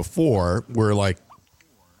referenced this before, where like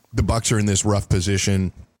the Bucs are in this rough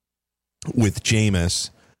position with Jameis.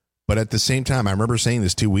 But at the same time, I remember saying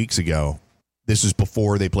this 2 weeks ago. This is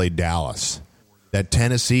before they played Dallas. That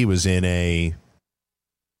Tennessee was in a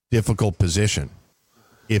difficult position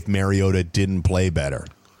if Mariota didn't play better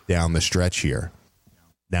down the stretch here.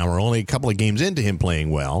 Now, we're only a couple of games into him playing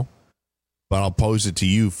well, but I'll pose it to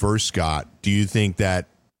you first, Scott. Do you think that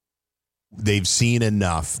they've seen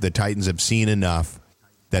enough, the Titans have seen enough,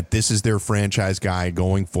 that this is their franchise guy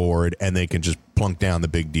going forward, and they can just plunk down the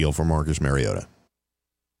big deal for Marcus Mariota?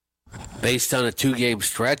 Based on a 2-game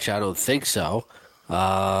stretch, I don't think so.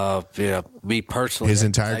 Me personally, his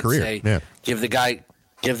entire career, say give the guy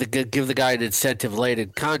an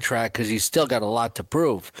incentive-laden contract because he's still got a lot to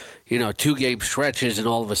prove. 2-game stretch isn't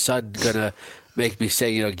all of a sudden gonna make me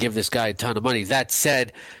say, give this guy a ton of money. That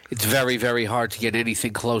said, it's very, very hard to get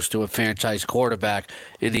anything close to a franchise quarterback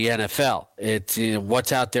in the NFL. It's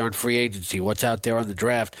what's out there in free agency, what's out there on the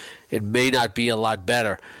draft. It may not be a lot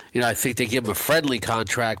better. I think they give him a friendly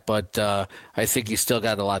contract, but I think he's still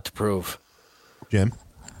got a lot to prove. Jim?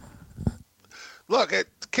 Look, the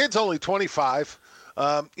kid's only 25.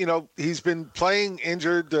 He's been playing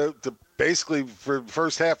injured basically for the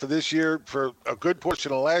first half of this year, for a good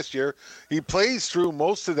portion of last year. He plays through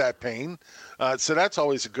most of that pain, so that's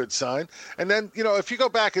always a good sign. And then, if you go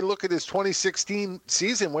back and look at his 2016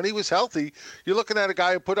 season when he was healthy, you're looking at a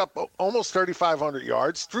guy who put up almost 3,500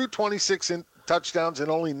 yards, threw 26 touchdowns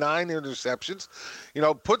and only 9 interceptions.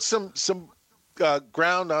 Put some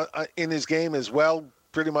ground in his game as well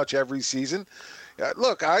pretty much every season.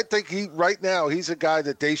 Look, I think he's a guy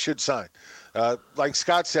that they should sign. Like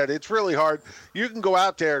Scott said, it's really hard. You can go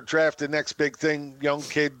out there and draft the next big thing, young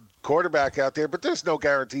kid quarterback out there, but there's no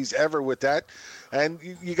guarantees ever with that. And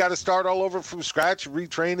you got to start all over from scratch,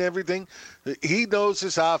 retrain everything. He knows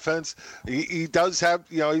his offense. He does have,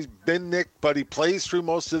 he's been nicked, but he plays through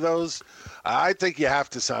most of those. I think you have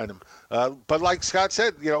to sign him. But like Scott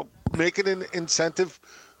said, make it an incentive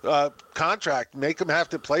contract, make him have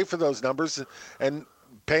to play for those numbers and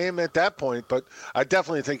pay him at that point. But I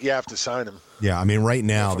definitely think you have to sign him. Yeah, I mean, right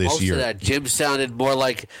now this most year, of that, Jim sounded more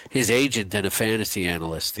like his agent than a fantasy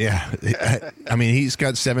analyst. Yeah, I mean, he's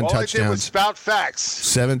got 7 touchdowns. All I did was spout facts.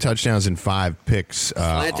 7 touchdowns and 5 picks.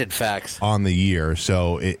 Planted facts on the year,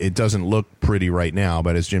 so it doesn't look pretty right now.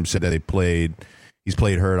 But as Jim said, that he's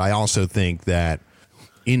played hurt. I also think that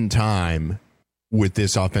in time, with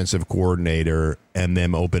this offensive coordinator and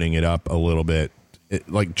them opening it up a little bit,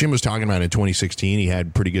 like Jim was talking about in 2016, he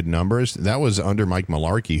had pretty good numbers. That was under Mike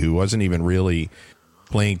Mularkey, who wasn't even really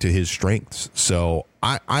playing to his strengths. So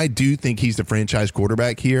I do think he's the franchise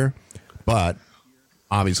quarterback here, but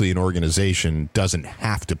obviously an organization doesn't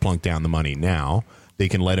have to plunk down the money now. They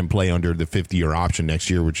can let him play under the 50-year option next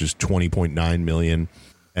year, which is $20.9 million.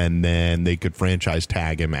 And then they could franchise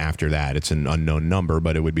tag him after that. It's an unknown number,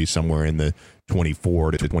 but it would be somewhere in the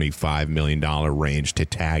 $24 to $25 million range to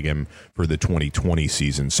tag him for the 2020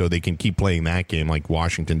 season. So they can keep playing that game like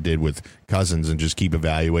Washington did with Cousins and just keep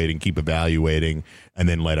evaluating, and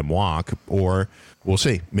then let him walk. Or we'll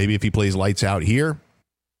see. Maybe if he plays lights out here,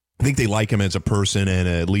 I think they like him as a person and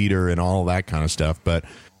a leader and all that kind of stuff. But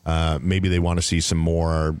maybe they want to see some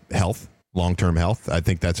more health. Long-term health. I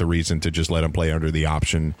think that's a reason to just let him play under the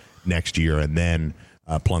option next year and then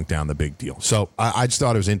plunk down the big deal. So I just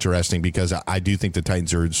thought it was interesting because I do think the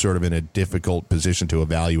Titans are sort of in a difficult position to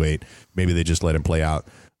evaluate. Maybe they just let him play out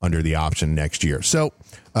under the option next year. So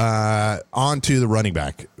on to the running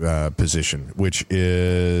back position, which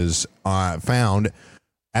is found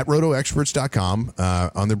at rotoexperts.com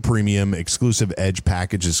on the premium exclusive edge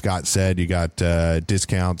package. As Scott said, you got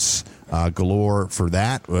discounts galore for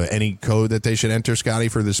that. Any code that they should enter, Scotty,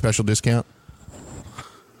 for the special discount?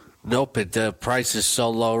 Nope. The price is so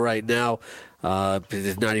low right now,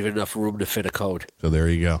 there's not even enough room to fit a code. So there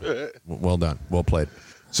you go. Well done. Well played.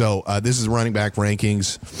 So this is running back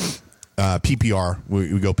rankings. PPR,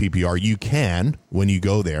 we go PPR. You can, when you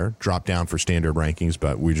go there, drop down for standard rankings,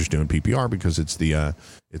 but we're just doing PPR because it's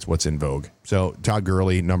it's what's in vogue. So Todd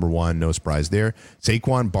Gurley, number 1, no surprise there.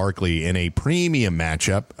 Saquon Barkley in a premium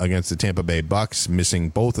matchup against the Tampa Bay Bucks, missing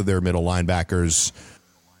both of their middle linebackers,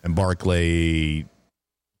 and Barkley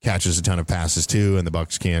catches a ton of passes too, and the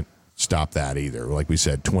Bucks can't stop that either. Like we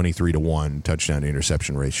said, 23-1 touchdown to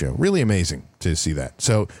interception ratio. Really amazing to see that.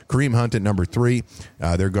 So Kareem Hunt at number 3.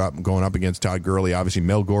 They're going up against Todd Gurley. Obviously,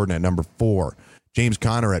 Mel Gordon at number 4. James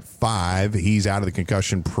Conner at 5. He's out of the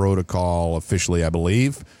concussion protocol officially, I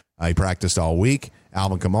believe. He practiced all week.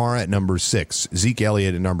 Alvin Kamara at number 6. Zeke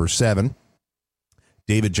Elliott at number 7.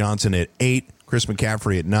 David Johnson at 8. Chris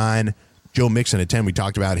McCaffrey at 9. Joe Mixon at 10. We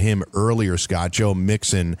talked about him earlier, Scott. Joe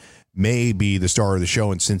Mixon may be the star of the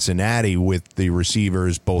show in Cincinnati with the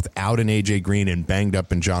receivers both out in A.J. Green and banged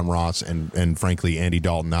up in John Ross and frankly, Andy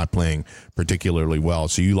Dalton not playing particularly well.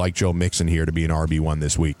 So you like Joe Mixon here to be an RB1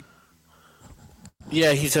 this week?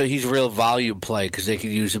 Yeah, he's a real volume play because they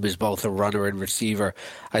can use him as both a runner and receiver.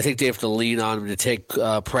 I think they have to lean on him to take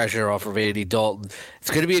pressure off of Andy Dalton. It's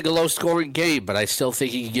going to be a low-scoring game, but I still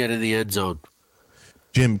think he can get in the end zone.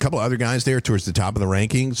 Jim, a couple other guys there towards the top of the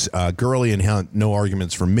rankings. Gurley and Hunt, no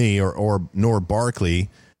arguments from me, nor Barkley.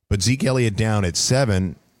 But Zeke Elliott down at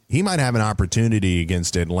 7. He might have an opportunity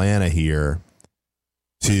against Atlanta here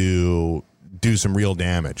to do some real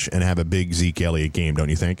damage and have a big Zeke Elliott game, don't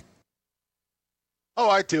you think? Oh,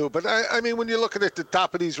 I do. But, I mean, when you're looking at the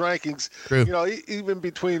top of these rankings, True. you know, even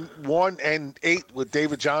between 1 and 8 with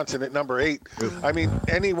David Johnson at number 8, I mean,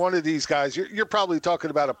 any one of these guys, you're probably talking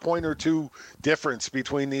about a point or two difference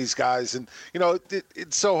between these guys. And, you know,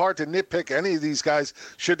 it's so hard to nitpick any of these guys.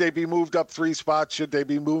 Should they be moved up 3 spots? Should they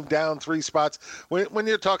be moved down 3 spots? When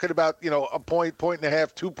you're talking about, you know, a point and a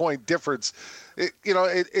half, 2-point difference,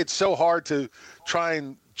 it's so hard to try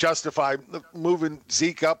and justify moving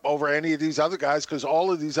Zeke up over any of these other guys because all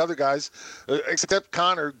of these other guys, except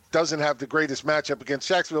Connor, doesn't have the greatest matchup against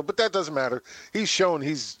Jacksonville, but that doesn't matter. He's shown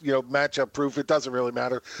he's matchup proof. It doesn't really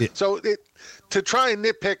matter. Yeah. So to try and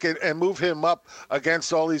nitpick and move him up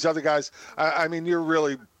against all these other guys, I mean, you're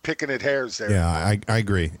really picking at hairs there. Yeah, I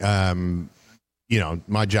agree.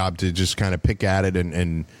 My job to just kind of pick at it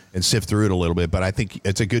and sift through it a little bit. But I think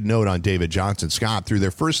it's a good note on David Johnson. Scott, through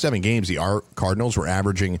their first 7 games, the Cardinals were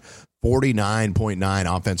averaging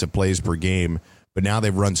 49.9 offensive plays per game, but now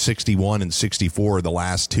they've run 61 and 64 the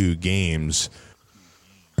last 2 games.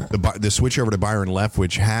 The switch over to Byron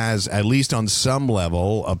Leftwich has, at least on some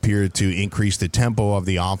level, appeared to increase the tempo of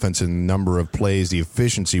the offense and the number of plays, the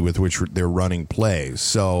efficiency with which they're running plays.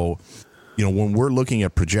 So, when we're looking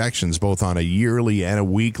at projections, both on a yearly and a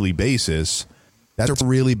weekly basis, that's a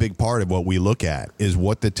really big part of what we look at, is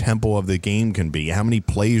what the tempo of the game can be. How many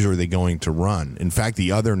plays are they going to run? In fact,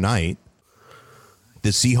 the other night, the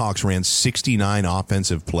Seahawks ran 69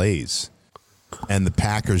 offensive plays, and the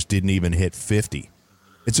Packers didn't even hit 50.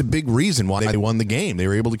 It's a big reason why they won the game. They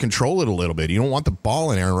were able to control it a little bit. You don't want the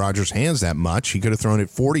ball in Aaron Rodgers' hands that much. He could have thrown it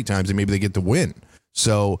 40 times, and maybe they get the win.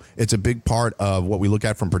 So it's a big part of what we look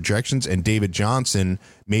at from projections. And David Johnson,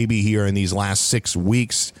 maybe here in these last 6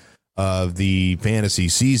 weeks of the fantasy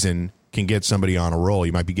season, can get somebody on a roll.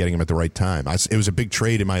 You might be getting him at the right time. It was a big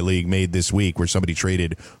trade in my league made this week where somebody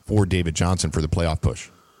traded for David Johnson for the playoff push.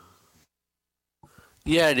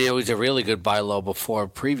 Yeah, and it was a really good buy low before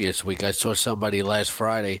previous week. I saw somebody last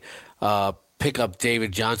Friday pick up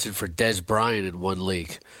David Johnson for Des Bryant in one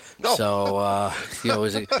league. No. So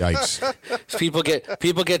Yikes.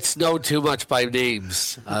 people get snowed too much by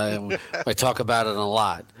names. I talk about it a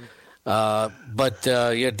lot. But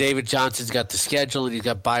David Johnson's got the schedule, and he's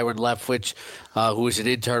got Byron Leftwich, who is an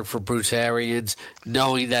intern for Bruce Arians,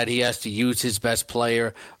 knowing that he has to use his best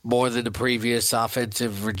player more than the previous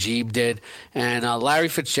offensive regime did. And Larry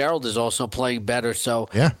Fitzgerald is also playing better, so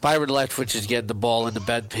Byron Leftwich is getting the ball in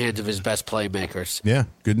the hands of his best playmakers. Yeah,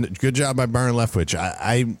 good job by Byron Leftwich.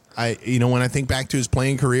 I when I think back to his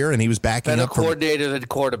playing career, and he was backing better up coordinator than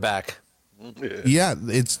quarterback. Yeah,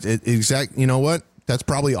 it's exact. You know what? That's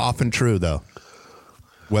probably often true, though.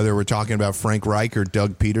 Whether we're talking about Frank Reich or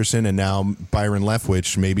Doug Peterson and now Byron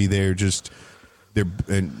Leftwich, maybe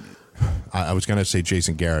I was going to say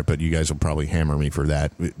Jason Garrett, but you guys will probably hammer me for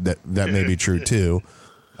that. That may be true, too.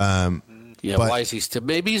 Why is he still?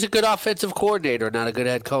 Maybe he's a good offensive coordinator, not a good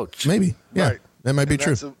head coach. Maybe, yeah. Right. That might be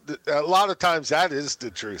true. A lot of times that is the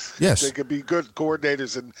truth. Yes. They could be good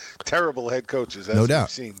coordinators and terrible head coaches, as no doubt. we've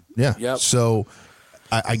seen. Yeah. Yep. So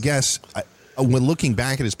I guess when looking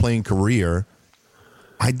back at his playing career,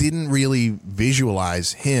 I didn't really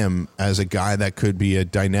visualize him as a guy that could be a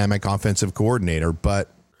dynamic offensive coordinator, but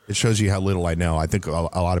it shows you how little I know. I think a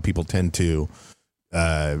lot of people tend to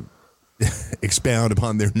expound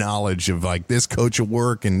upon their knowledge of like this coach will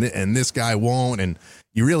work and this guy won't, and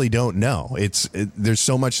you really don't know. There's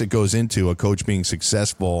so much that goes into a coach being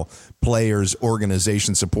successful, players,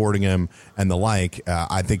 organization supporting him, and the like.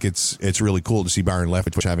 I think it's really cool to see Byron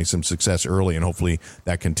Leftwich having some success early, and hopefully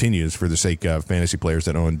that continues for the sake of fantasy players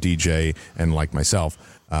that own DJ and, like myself,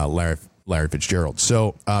 Larry Fitzgerald.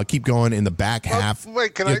 So keep going in the back half.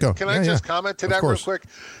 Wait, can I just comment to that real quick?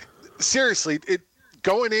 Seriously,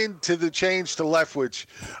 going into the change to Leftwich,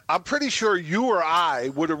 I'm pretty sure you or I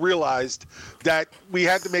would have realized that we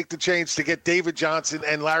had to make the change to get David Johnson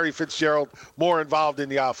and Larry Fitzgerald more involved in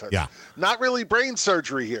the offense. Yeah. Not really brain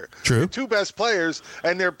surgery here. True. The two best players,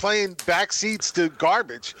 and they're playing back seats to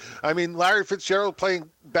garbage. I mean, Larry Fitzgerald playing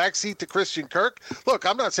backseat to Christian Kirk. Look,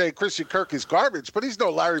 I'm not saying Christian Kirk is garbage, but he's no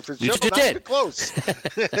Larry Fitzgerald. Not even close.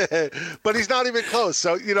 But he's not even close.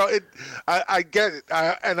 So, I get it.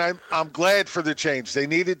 And I'm glad for the change. They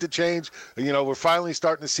needed to change. We're finally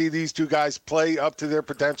starting to see these two guys play up to their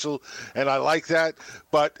potential, and I like that.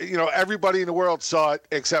 But, everybody in the world saw it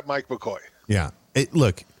except Mike McCoy. Yeah.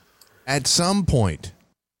 Look, at some point,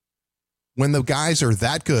 when the guys are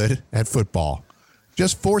that good at football,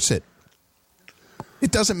 just force it.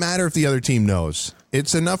 It doesn't matter if the other team knows.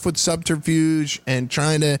 It's enough with subterfuge and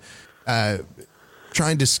trying to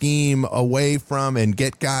scheme away from and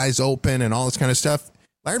get guys open and all this kind of stuff.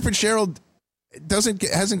 Larry Fitzgerald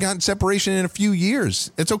hasn't gotten separation in a few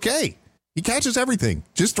years. It's okay. He catches everything.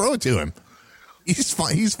 Just throw it to him. He's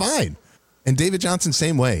fine. He's fine. And David Johnson,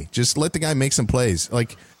 same way. Just let the guy make some plays.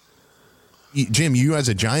 Like, Jim, you as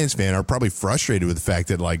a Giants fan are probably frustrated with the fact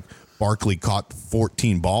that, like, Barkley caught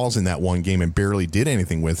 14 balls in that one game and barely did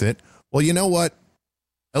anything with it. Well, you know what?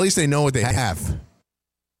 At least they know what they have,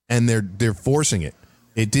 and they're forcing it.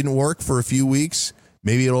 It didn't work for a few weeks.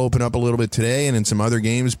 Maybe it'll open up a little bit today and in some other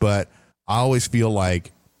games, but I always feel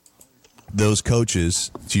like those coaches,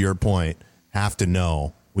 to your point, have to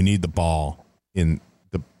know we need the ball in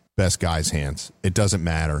the best guy's hands. It doesn't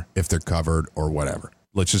matter if they're covered or whatever.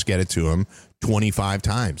 Let's just get it to him 25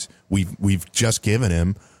 times. We've just given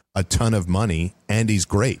him a ton of money, and he's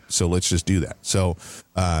great. So let's just do that. So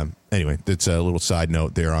anyway, that's a little side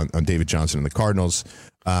note there on David Johnson and the Cardinals.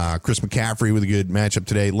 Chris McCaffrey with a good matchup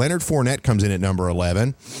today. Leonard Fournette comes in at number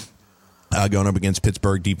 11, going up against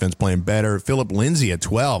Pittsburgh. Defense playing better. Phillip Lindsay at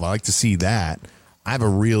 12. I like to see that. I have a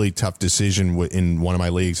really tough decision in one of my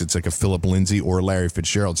leagues. It's like a Phillip Lindsay or Larry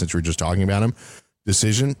Fitzgerald, since we were just talking about him.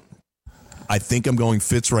 Decision. I think I'm going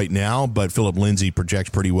Fitz right now, but Phillip Lindsay projects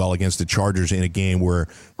pretty well against the Chargers in a game where,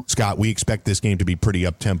 Scott, we expect this game to be pretty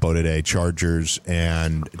up-tempo today, Chargers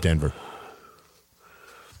and Denver.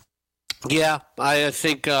 Yeah, I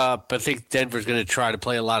think Denver's going to try to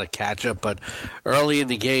play a lot of catch-up, but early in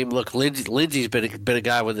the game, look, Lindsay's been a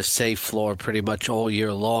guy with a safe floor pretty much all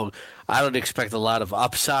year long. I don't expect a lot of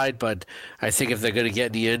upside, but I think if they're going to get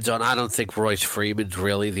in the end zone, I don't think Royce Freeman's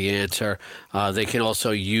really the answer. They can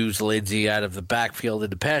also use Lindsay out of the backfield in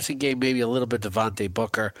the passing game, maybe a little bit Devontae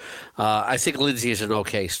Booker. I think Lindsay is an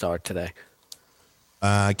okay start today.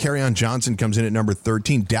 Kerryon Johnson comes in at number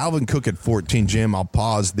 13. Dalvin Cook at 14, Jim. I'll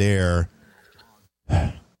pause there.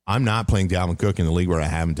 I'm not playing Dalvin Cook in the league where I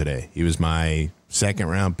have him today. He was my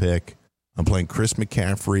second-round pick. I'm playing Chris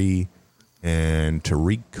McCaffrey and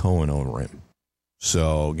Tariq Cohen over him.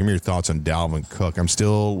 So give me your thoughts on Dalvin Cook. I'm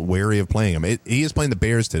still wary of playing him. He is playing the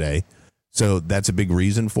Bears today, so that's a big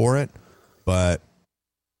reason for it. But,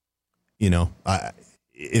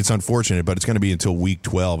 it's unfortunate, but it's going to be until week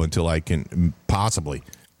 12 until I can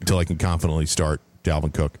confidently start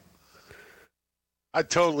Dalvin Cook. I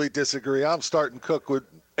totally disagree. I'm starting Cook with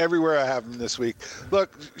everywhere I have him this week.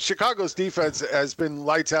 Look, Chicago's defense has been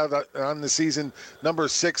lights out on the season, number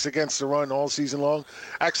 6 against the run all season long.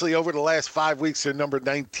 Actually, over the last 5 weeks, they're number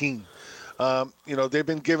 19. They've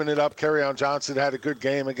been giving it up. Kerryon Johnson had a good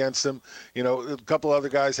game against them. A couple other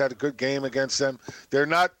guys had a good game against them. They're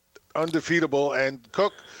not undefeatable, and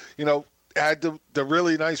Cook, had the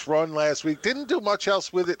really nice run last week. Didn't do much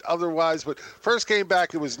else with it otherwise, but first came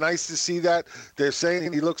back. It was nice to see that. They're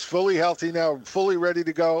saying he looks fully healthy now, fully ready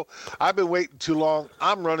to go. I've been waiting too long.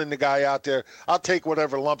 I'm running the guy out there. I'll take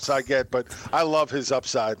whatever lumps I get, but I love his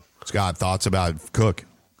upside. Scott, thoughts about Cook?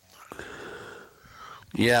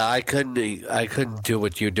 Yeah, I couldn't do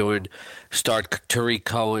what you're doing. Start Tariq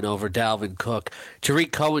Cohen over Dalvin Cook.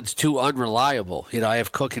 Tariq Cohen's too unreliable. I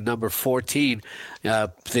have Cook at number 14.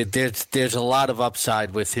 There's a lot of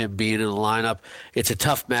upside with him being in the lineup. It's a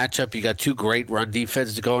tough matchup. You got two great run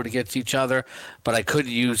defenses going against each other, but I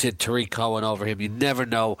couldn't use it Tariq Cohen over him. You never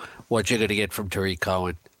know what you're going to get from Tariq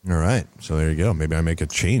Cohen. All right, so there you go. Maybe I make a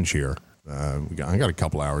change here. I got a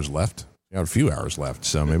couple hours left. I got a few hours left,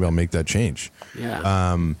 so maybe I'll make that change.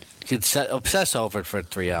 Yeah. You can obsess over it for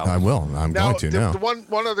 3 hours. I will. I'm going to now. The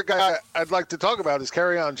one other guy I'd like to talk about is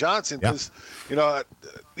Kerryon Johnson because,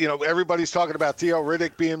 everybody's talking about Theo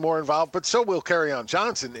Riddick being more involved, but so will Kerryon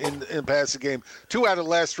Johnson in passing game. 2 out of the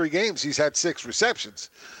last 3 games, he's had 6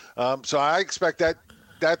 receptions. So I expect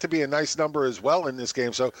that to be a nice number as well in this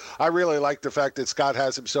game. So I really like the fact that Scott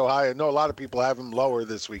has him so high. I know a lot of people have him lower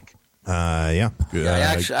this week. Yeah.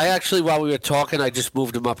 I actually, while we were talking, I just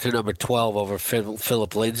moved him up to number 12 over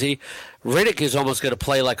Phillip Lindsay. Riddick is almost going to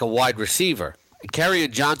play like a wide receiver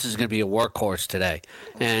Kerryon Johnson is going to be a workhorse today,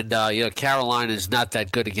 and Carolina is not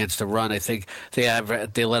that good against the run. I think they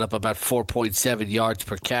let up about 4.7 yards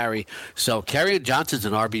per carry. So Kerryon Johnson's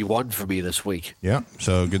an RB1 for me this week. Yeah,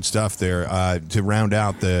 so good stuff there. To round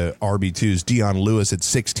out the RB2s, Dion Lewis at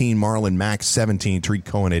 16, Marlon Mack 17, Tariq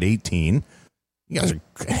Cohen at 18. You guys are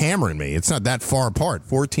hammering me. It's not that far apart.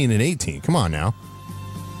 14 and 18. Come on now.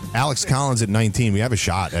 Alex Collins at 19. We have a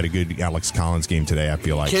shot at a good Alex Collins game today, I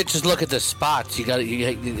feel like. You can't just look at the spots.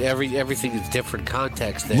 Everything is different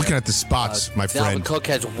context there. Looking at the spots, my friend. Dalvin Cook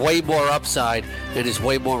has way more upside and is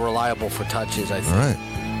way more reliable for touches, I think. All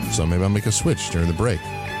right. So maybe I'll make a switch during the break.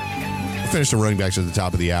 We'll finish the running backs at the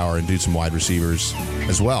top of the hour and do some wide receivers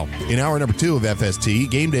as well. In hour number 2 of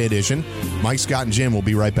FST, Game Day Edition, Mike, Scott, and Jim will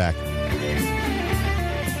be right back.